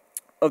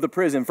of the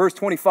prison. Verse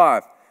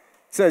 25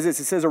 says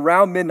this. It says,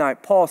 around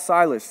midnight, Paul,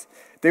 Silas,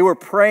 they were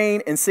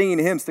praying and singing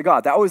hymns to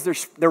God. That was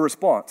their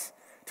response,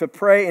 to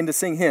pray and to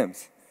sing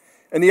hymns.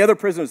 And the other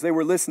prisoners, they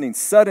were listening.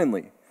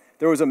 Suddenly,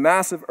 there was a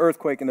massive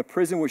earthquake, and the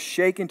prison was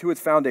shaken to its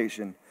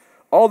foundation.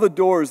 All the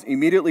doors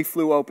immediately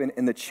flew open,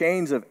 and the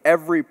chains of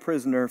every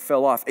prisoner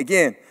fell off.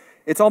 Again,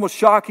 it's almost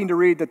shocking to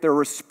read that their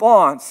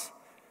response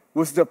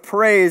was to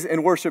praise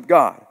and worship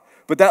God.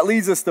 But that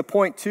leads us to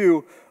point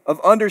 2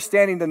 of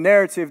understanding the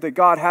narrative that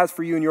God has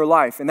for you in your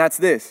life, and that's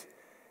this,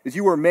 is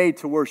you were made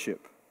to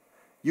worship.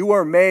 You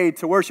are made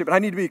to worship. And I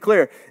need to be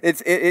clear,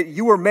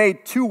 you were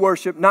made to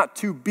worship, not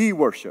to be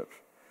worshiped,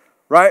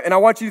 right? And I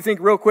want you to think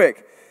real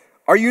quick.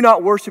 Are you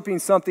not worshiping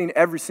something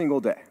every single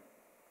day?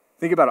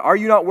 Think about it. Are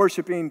you not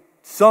worshiping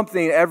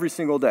something every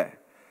single day?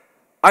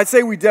 I'd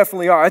say we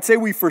definitely are. I'd say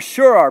we for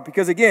sure are,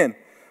 because again,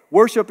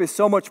 worship is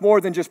so much more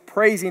than just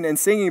praising and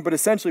singing, but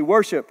essentially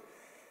worship,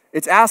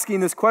 it's asking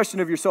this question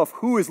of yourself,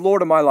 who is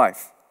Lord of my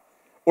life?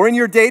 Or in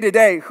your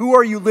day-to-day, who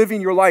are you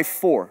living your life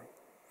for?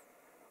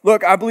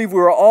 Look, I believe we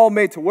were all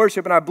made to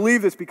worship, and I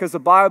believe this because the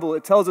Bible,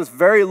 it tells us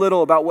very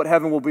little about what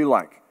heaven will be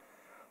like.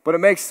 But it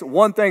makes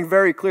one thing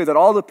very clear, that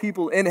all the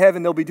people in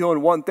heaven, they'll be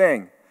doing one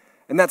thing,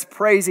 and that's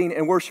praising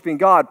and worshiping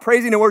God.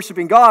 Praising and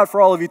worshiping God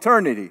for all of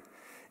eternity.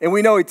 And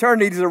we know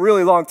eternity is a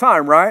really long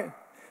time, right?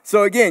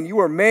 So again, you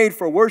are made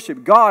for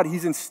worship. God,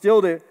 he's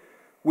instilled it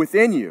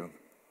within you.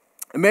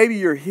 And maybe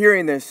you're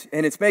hearing this,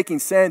 and it's making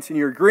sense, and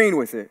you're agreeing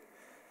with it.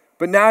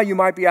 But now you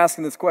might be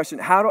asking this question,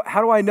 how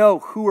do I know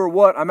who or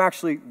what I'm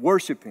actually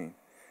worshiping?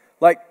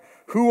 Like,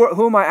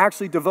 who am I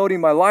actually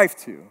devoting my life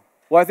to?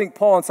 Well, I think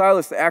Paul and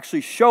Silas, they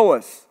actually show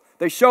us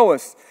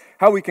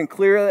how we can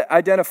clearly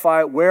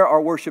identify where our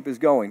worship is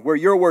going, where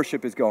your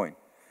worship is going.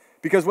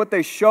 Because what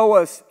they show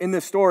us in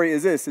this story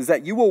is this, is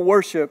that you will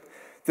worship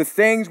the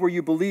things where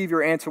you believe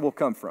your answer will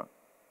come from.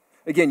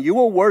 Again, you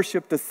will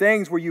worship the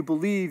things where you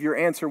believe your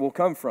answer will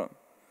come from.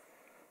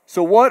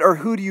 So what or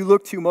who do you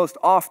look to most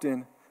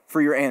often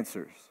for your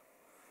answers?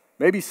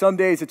 Maybe some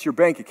days it's your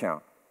bank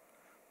account.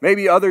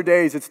 Maybe other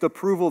days it's the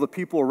approval of the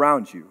people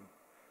around you.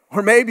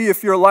 Or maybe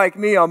if you're like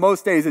me, on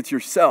most days it's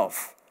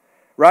yourself,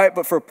 right?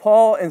 But for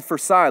Paul and for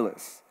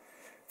Silas,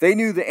 they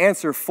knew the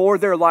answer for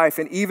their life,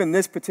 and even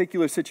this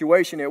particular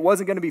situation, it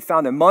wasn't going to be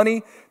found in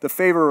money, the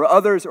favor of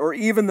others, or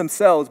even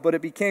themselves, but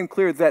it became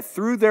clear that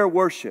through their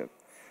worship,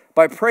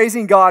 by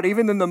praising God,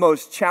 even in the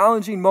most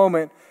challenging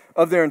moment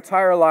of their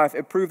entire life,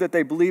 it proved that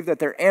they believed that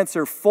their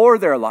answer for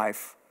their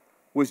life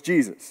was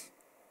Jesus.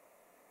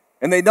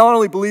 And they not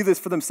only believed this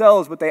for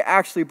themselves, but they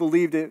actually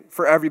believed it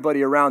for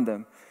everybody around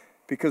them.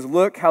 Because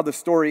look how the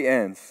story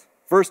ends.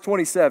 Verse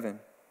 27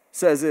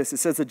 says this. It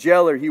says, the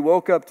jailer, he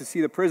woke up to see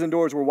the prison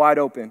doors were wide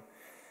open.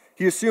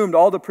 He assumed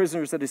all the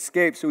prisoners had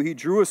escaped, so he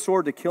drew a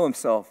sword to kill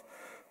himself.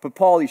 But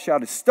Paul, he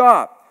shouted,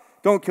 stop,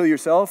 don't kill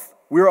yourself.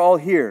 We're all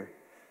here.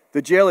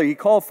 The jailer, he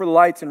called for the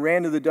lights and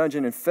ran to the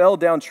dungeon and fell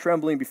down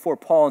trembling before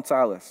Paul and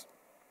Silas.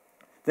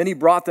 Then he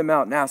brought them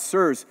out and asked,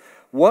 sirs,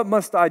 what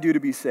must I do to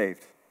be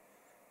saved?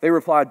 They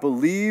replied,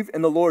 believe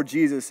in the Lord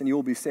Jesus and you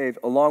will be saved,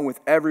 along with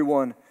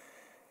everyone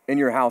in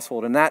your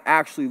household. And that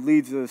actually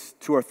leads us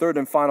to our third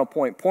and final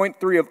point. Point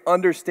 3 of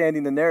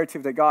understanding the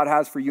narrative that God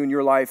has for you in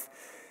your life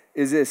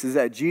is this, is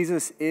that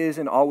Jesus is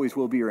and always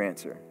will be your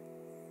answer.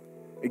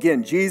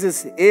 Again,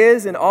 Jesus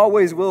is and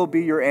always will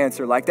be your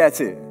answer. Like, that's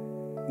it.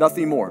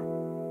 Nothing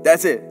more.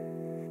 That's it.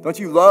 Don't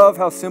you love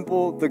how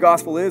simple the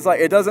gospel is? Like,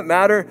 it doesn't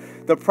matter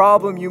the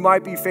problem you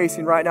might be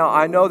facing right now.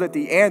 I know that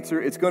the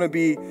answer is going to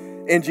be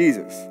in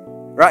Jesus,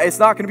 right? It's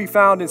not going to be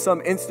found in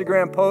some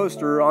Instagram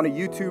post or on a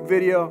YouTube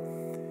video.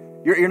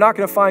 You're not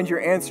going to find your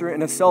answer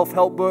in a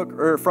self-help book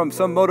or from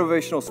some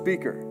motivational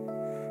speaker.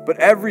 But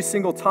every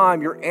single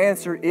time, your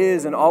answer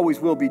is and always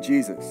will be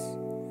Jesus.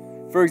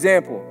 For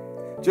example,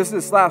 just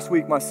this last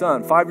week, my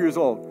son, 5 years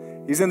old,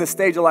 he's in the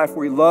stage of life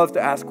where he loves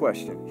to ask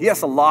questions. He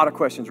asks a lot of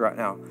questions right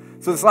now.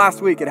 So this last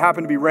week, it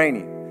happened to be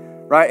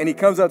raining, right? And he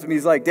comes up to me,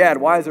 he's like, Dad,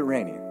 why is it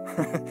raining?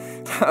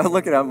 I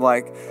look at him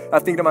like, I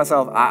think to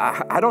myself,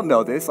 I don't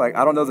know this. Like,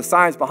 I don't know the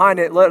science behind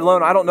it, let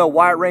alone I don't know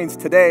why it rains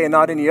today and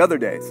not any other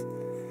days.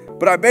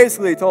 But I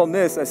basically told him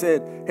this. I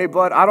said, hey,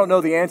 bud, I don't know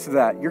the answer to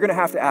that. You're going to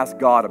have to ask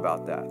God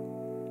about that.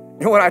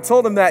 And when I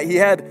told him that, he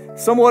had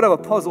somewhat of a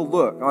puzzled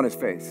look on his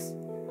face.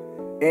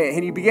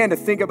 And he began to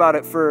think about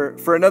it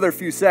for another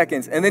few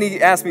seconds. And then he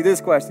asked me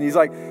this question. He's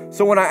like,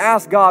 so when I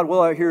ask God,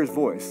 will I hear his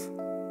voice?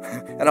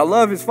 And I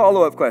love his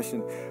follow-up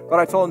question. But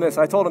I told him this.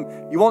 I told him,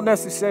 you won't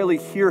necessarily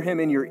hear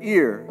him in your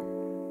ear,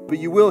 but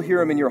you will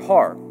hear him in your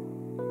heart.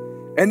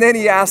 And then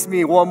he asked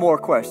me one more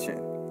question.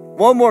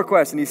 One more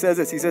question. He says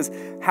this. He says,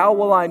 how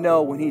will I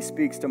know when he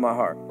speaks to my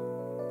heart?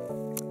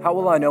 How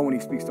will I know when he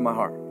speaks to my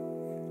heart?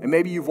 And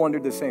maybe you've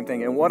wondered the same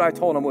thing. And what I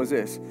told him was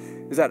this,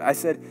 is that I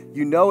said,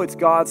 you know it's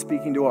God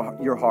speaking to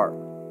your heart.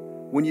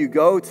 When you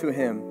go to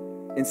him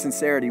in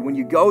sincerity, when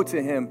you go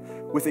to him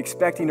with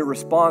expecting a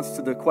response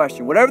to the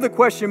question, whatever the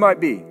question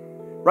might be,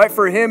 right?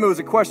 For him, it was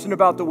a question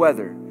about the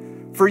weather.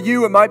 For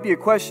you, it might be a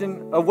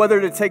question of whether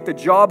to take the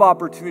job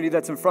opportunity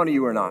that's in front of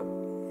you or not.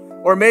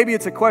 Or maybe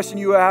it's a question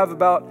you have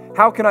about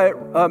how can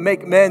I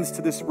make amends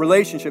to this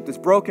relationship, this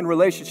broken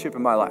relationship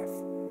in my life?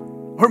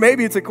 Or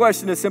maybe it's a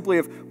question as simply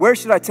of where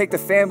should I take the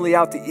family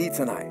out to eat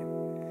tonight?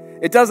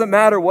 It doesn't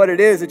matter what it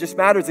is. It just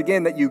matters,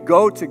 again, that you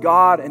go to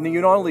God and you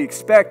not only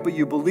expect, but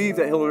you believe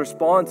that he'll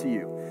respond to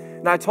you.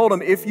 And I told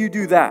him, if you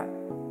do that,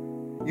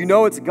 you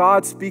know it's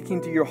God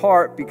speaking to your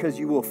heart because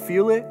you will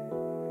feel it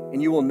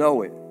and you will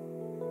know it.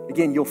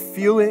 Again, you'll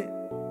feel it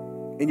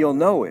and you'll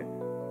know it.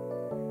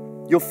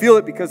 You'll feel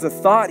it because the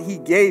thought he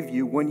gave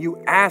you when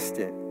you asked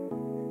it,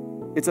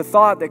 it's a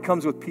thought that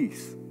comes with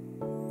peace.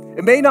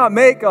 It may not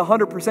make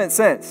 100%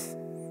 sense,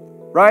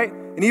 right?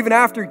 And even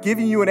after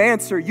giving you an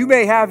answer, you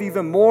may have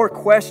even more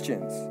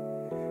questions,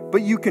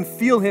 but you can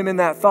feel him in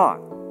that thought.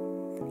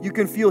 You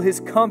can feel his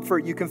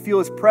comfort. You can feel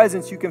his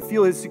presence. You can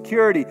feel his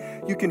security.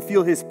 You can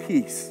feel his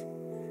peace.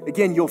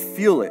 Again, you'll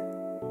feel it.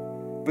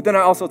 But then I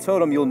also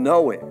told him you'll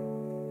know it.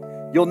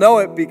 You'll know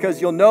it because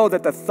you'll know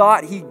that the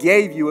thought he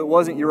gave you, it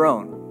wasn't your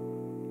own.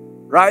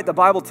 Right? The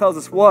Bible tells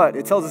us what?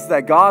 It tells us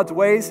that God's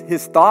ways,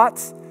 his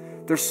thoughts,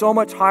 they're so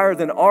much higher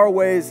than our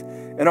ways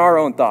and our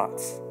own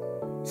thoughts.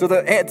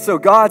 So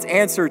God's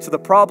answer to the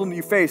problem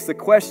you face, the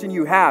question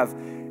you have,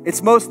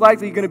 it's most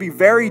likely going to be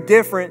very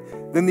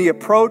different than the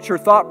approach or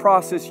thought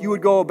process you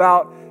would go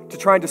about to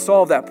trying to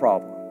solve that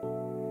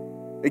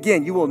problem.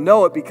 Again, you will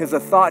know it because the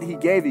thought he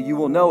gave you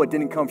will know it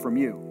didn't come from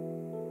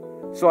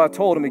you. So I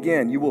told him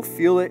again, you will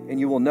feel it and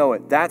you will know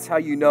it. That's how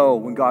you know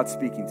when God's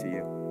speaking to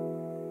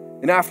you.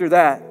 And after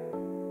that,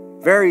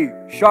 very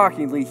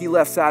shockingly, he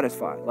left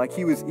satisfied. Like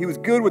he was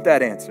good with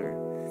that answer.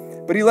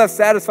 But he left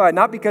satisfied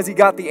not because he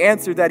got the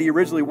answer that he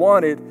originally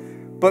wanted,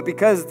 but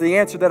because the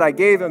answer that I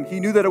gave him, he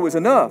knew that it was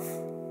enough.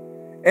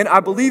 And I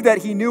believe that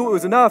he knew it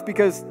was enough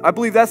because I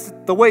believe that's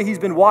the way he's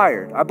been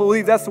wired. I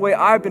believe that's the way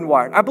I've been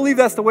wired. I believe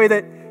that's the way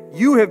that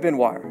you have been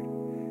wired.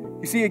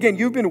 You see, again,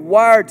 you've been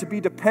wired to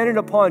be dependent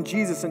upon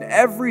Jesus in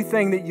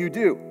everything that you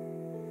do.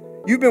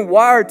 You've been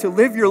wired to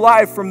live your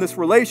life from this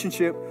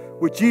relationship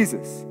with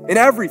Jesus in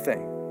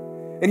everything.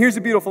 And here's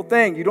the beautiful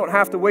thing. You don't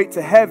have to wait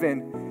to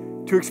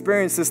heaven to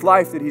experience this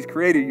life that he's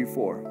created you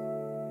for.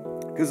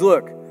 Because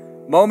look,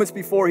 moments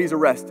before he's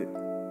arrested,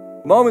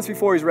 Moments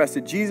before he's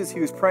arrested, Jesus, he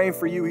was praying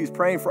for you. He was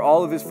praying for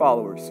all of his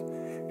followers.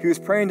 He was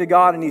praying to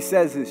God, and he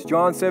says this,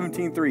 John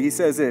 17:3, he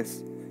says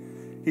this.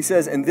 He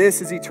says, and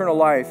this is eternal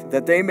life,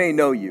 that they may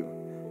know you,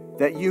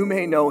 that you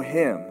may know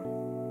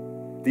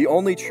him, the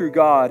only true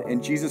God,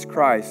 and Jesus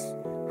Christ,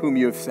 whom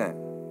you have sent.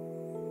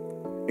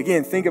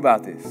 Again, think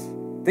about this.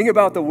 Think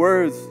about the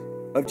words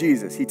of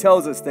Jesus. He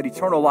tells us that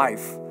eternal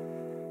life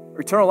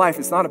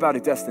is not about a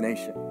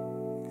destination.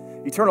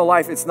 Eternal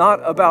life, it's not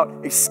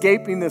about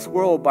escaping this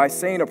world by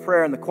saying a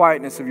prayer in the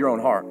quietness of your own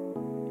heart.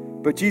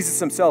 But Jesus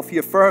himself, he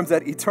affirms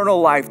that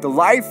eternal life, the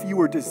life you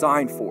were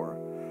designed for,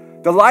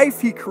 the life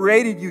he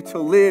created you to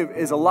live,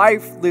 is a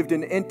life lived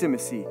in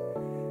intimacy,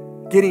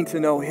 getting to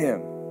know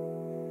him.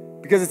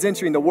 Because it's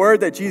interesting, the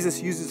word that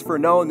Jesus uses for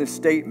know in this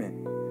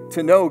statement,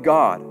 to know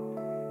God,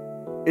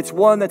 it's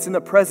one that's in the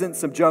present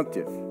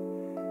subjunctive.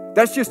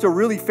 That's just a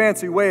really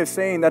fancy way of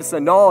saying that it's a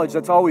knowledge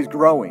that's always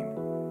growing.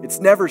 It's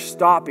never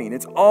stopping.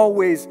 It's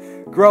always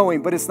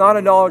growing, but it's not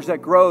a knowledge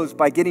that grows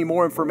by getting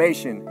more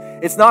information.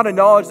 It's not a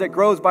knowledge that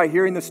grows by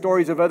hearing the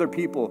stories of other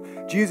people.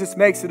 Jesus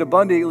makes it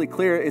abundantly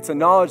clear it's a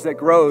knowledge that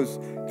grows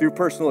through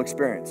personal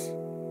experience.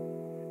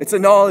 It's a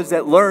knowledge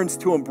that learns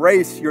to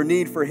embrace your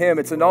need for him.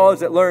 It's a knowledge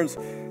that learns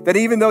that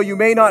even though you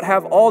may not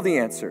have all the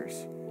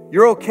answers,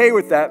 you're okay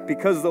with that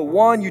because the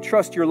one you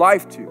trust your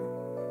life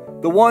to,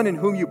 the one in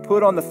whom you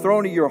put on the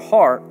throne of your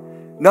heart,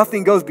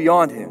 nothing goes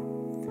beyond him.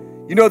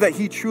 You know that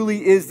he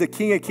truly is the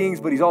King of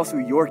Kings, but he's also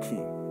your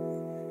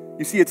King.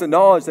 You see, it's a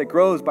knowledge that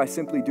grows by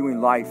simply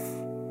doing life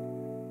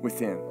with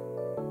him.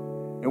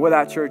 And with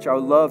that, church, I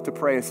would love to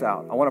pray us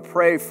out. I want to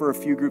pray for a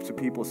few groups of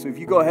people. So if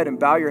you go ahead and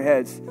bow your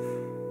heads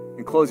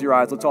and close your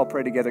eyes, let's all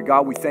pray together.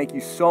 God, we thank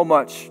you so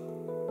much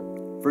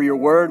for your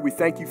word. We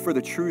thank you for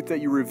the truth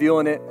that you reveal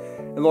in it.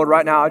 And Lord,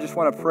 right now, I just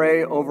want to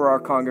pray over our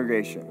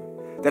congregation,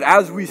 that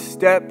as we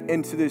step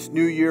into this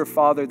new year,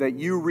 Father, that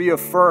you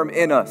reaffirm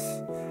in us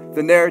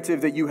the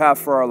narrative that you have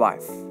for our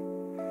life,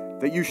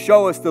 that you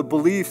show us the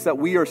beliefs that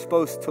we are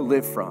supposed to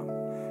live from.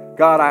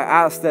 God, I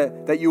ask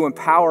that you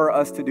empower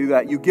us to do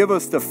that. You give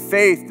us the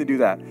faith to do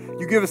that.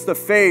 You give us the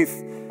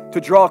faith to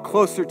draw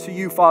closer to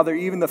you, Father,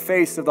 even the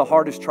face of the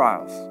hardest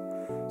trials.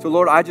 So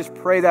Lord, I just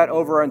pray that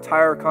over our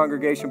entire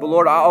congregation. But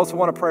Lord, I also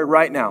want to pray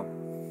right now.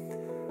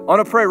 I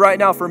want to pray right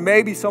now for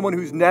maybe someone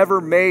who's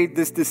never made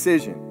this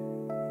decision.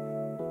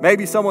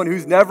 Maybe someone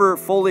who's never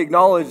fully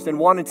acknowledged and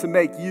wanted to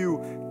make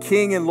you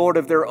King and Lord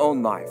of their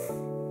own life,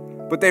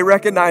 but they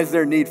recognize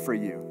their need for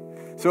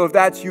you. So if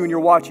that's you and you're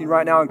watching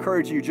right now, I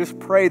encourage you, just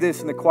pray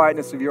this in the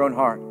quietness of your own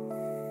heart.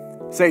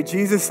 Say,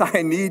 Jesus,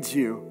 I need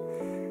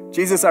you.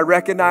 Jesus, I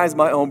recognize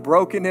my own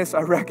brokenness.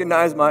 I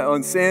recognize my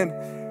own sin.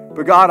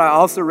 But God, I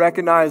also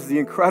recognize the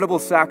incredible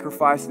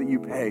sacrifice that you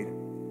paid.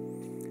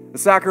 The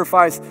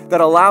sacrifice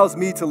that allows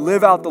me to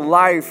live out the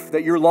life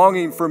that you're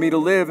longing for me to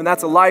live, and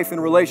that's a life in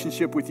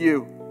relationship with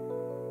you.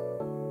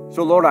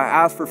 So Lord, I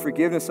ask for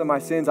forgiveness of my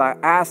sins. I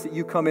ask that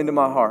you come into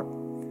my heart.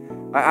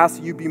 I ask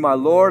that you be my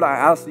Lord. I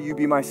ask that you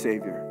be my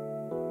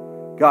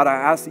Savior. God, I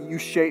ask that you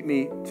shape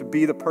me to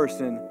be the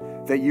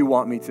person that you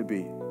want me to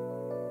be.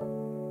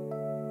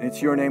 And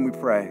it's your name we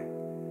pray.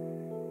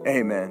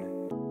 Amen.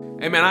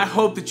 Amen. I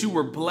hope that you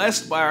were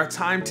blessed by our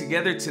time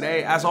together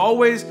today. As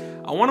always,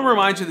 I want to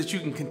remind you that you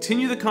can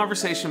continue the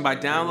conversation by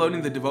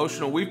downloading the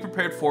devotional we've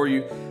prepared for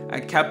you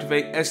at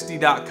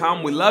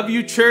CaptivateSD.com. We love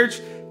you, church.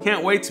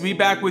 Can't wait to be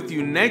back with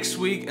you next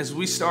week as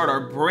we start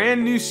our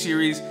brand new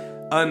series,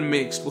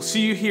 Unmixed. We'll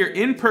see you here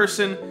in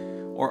person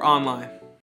or online.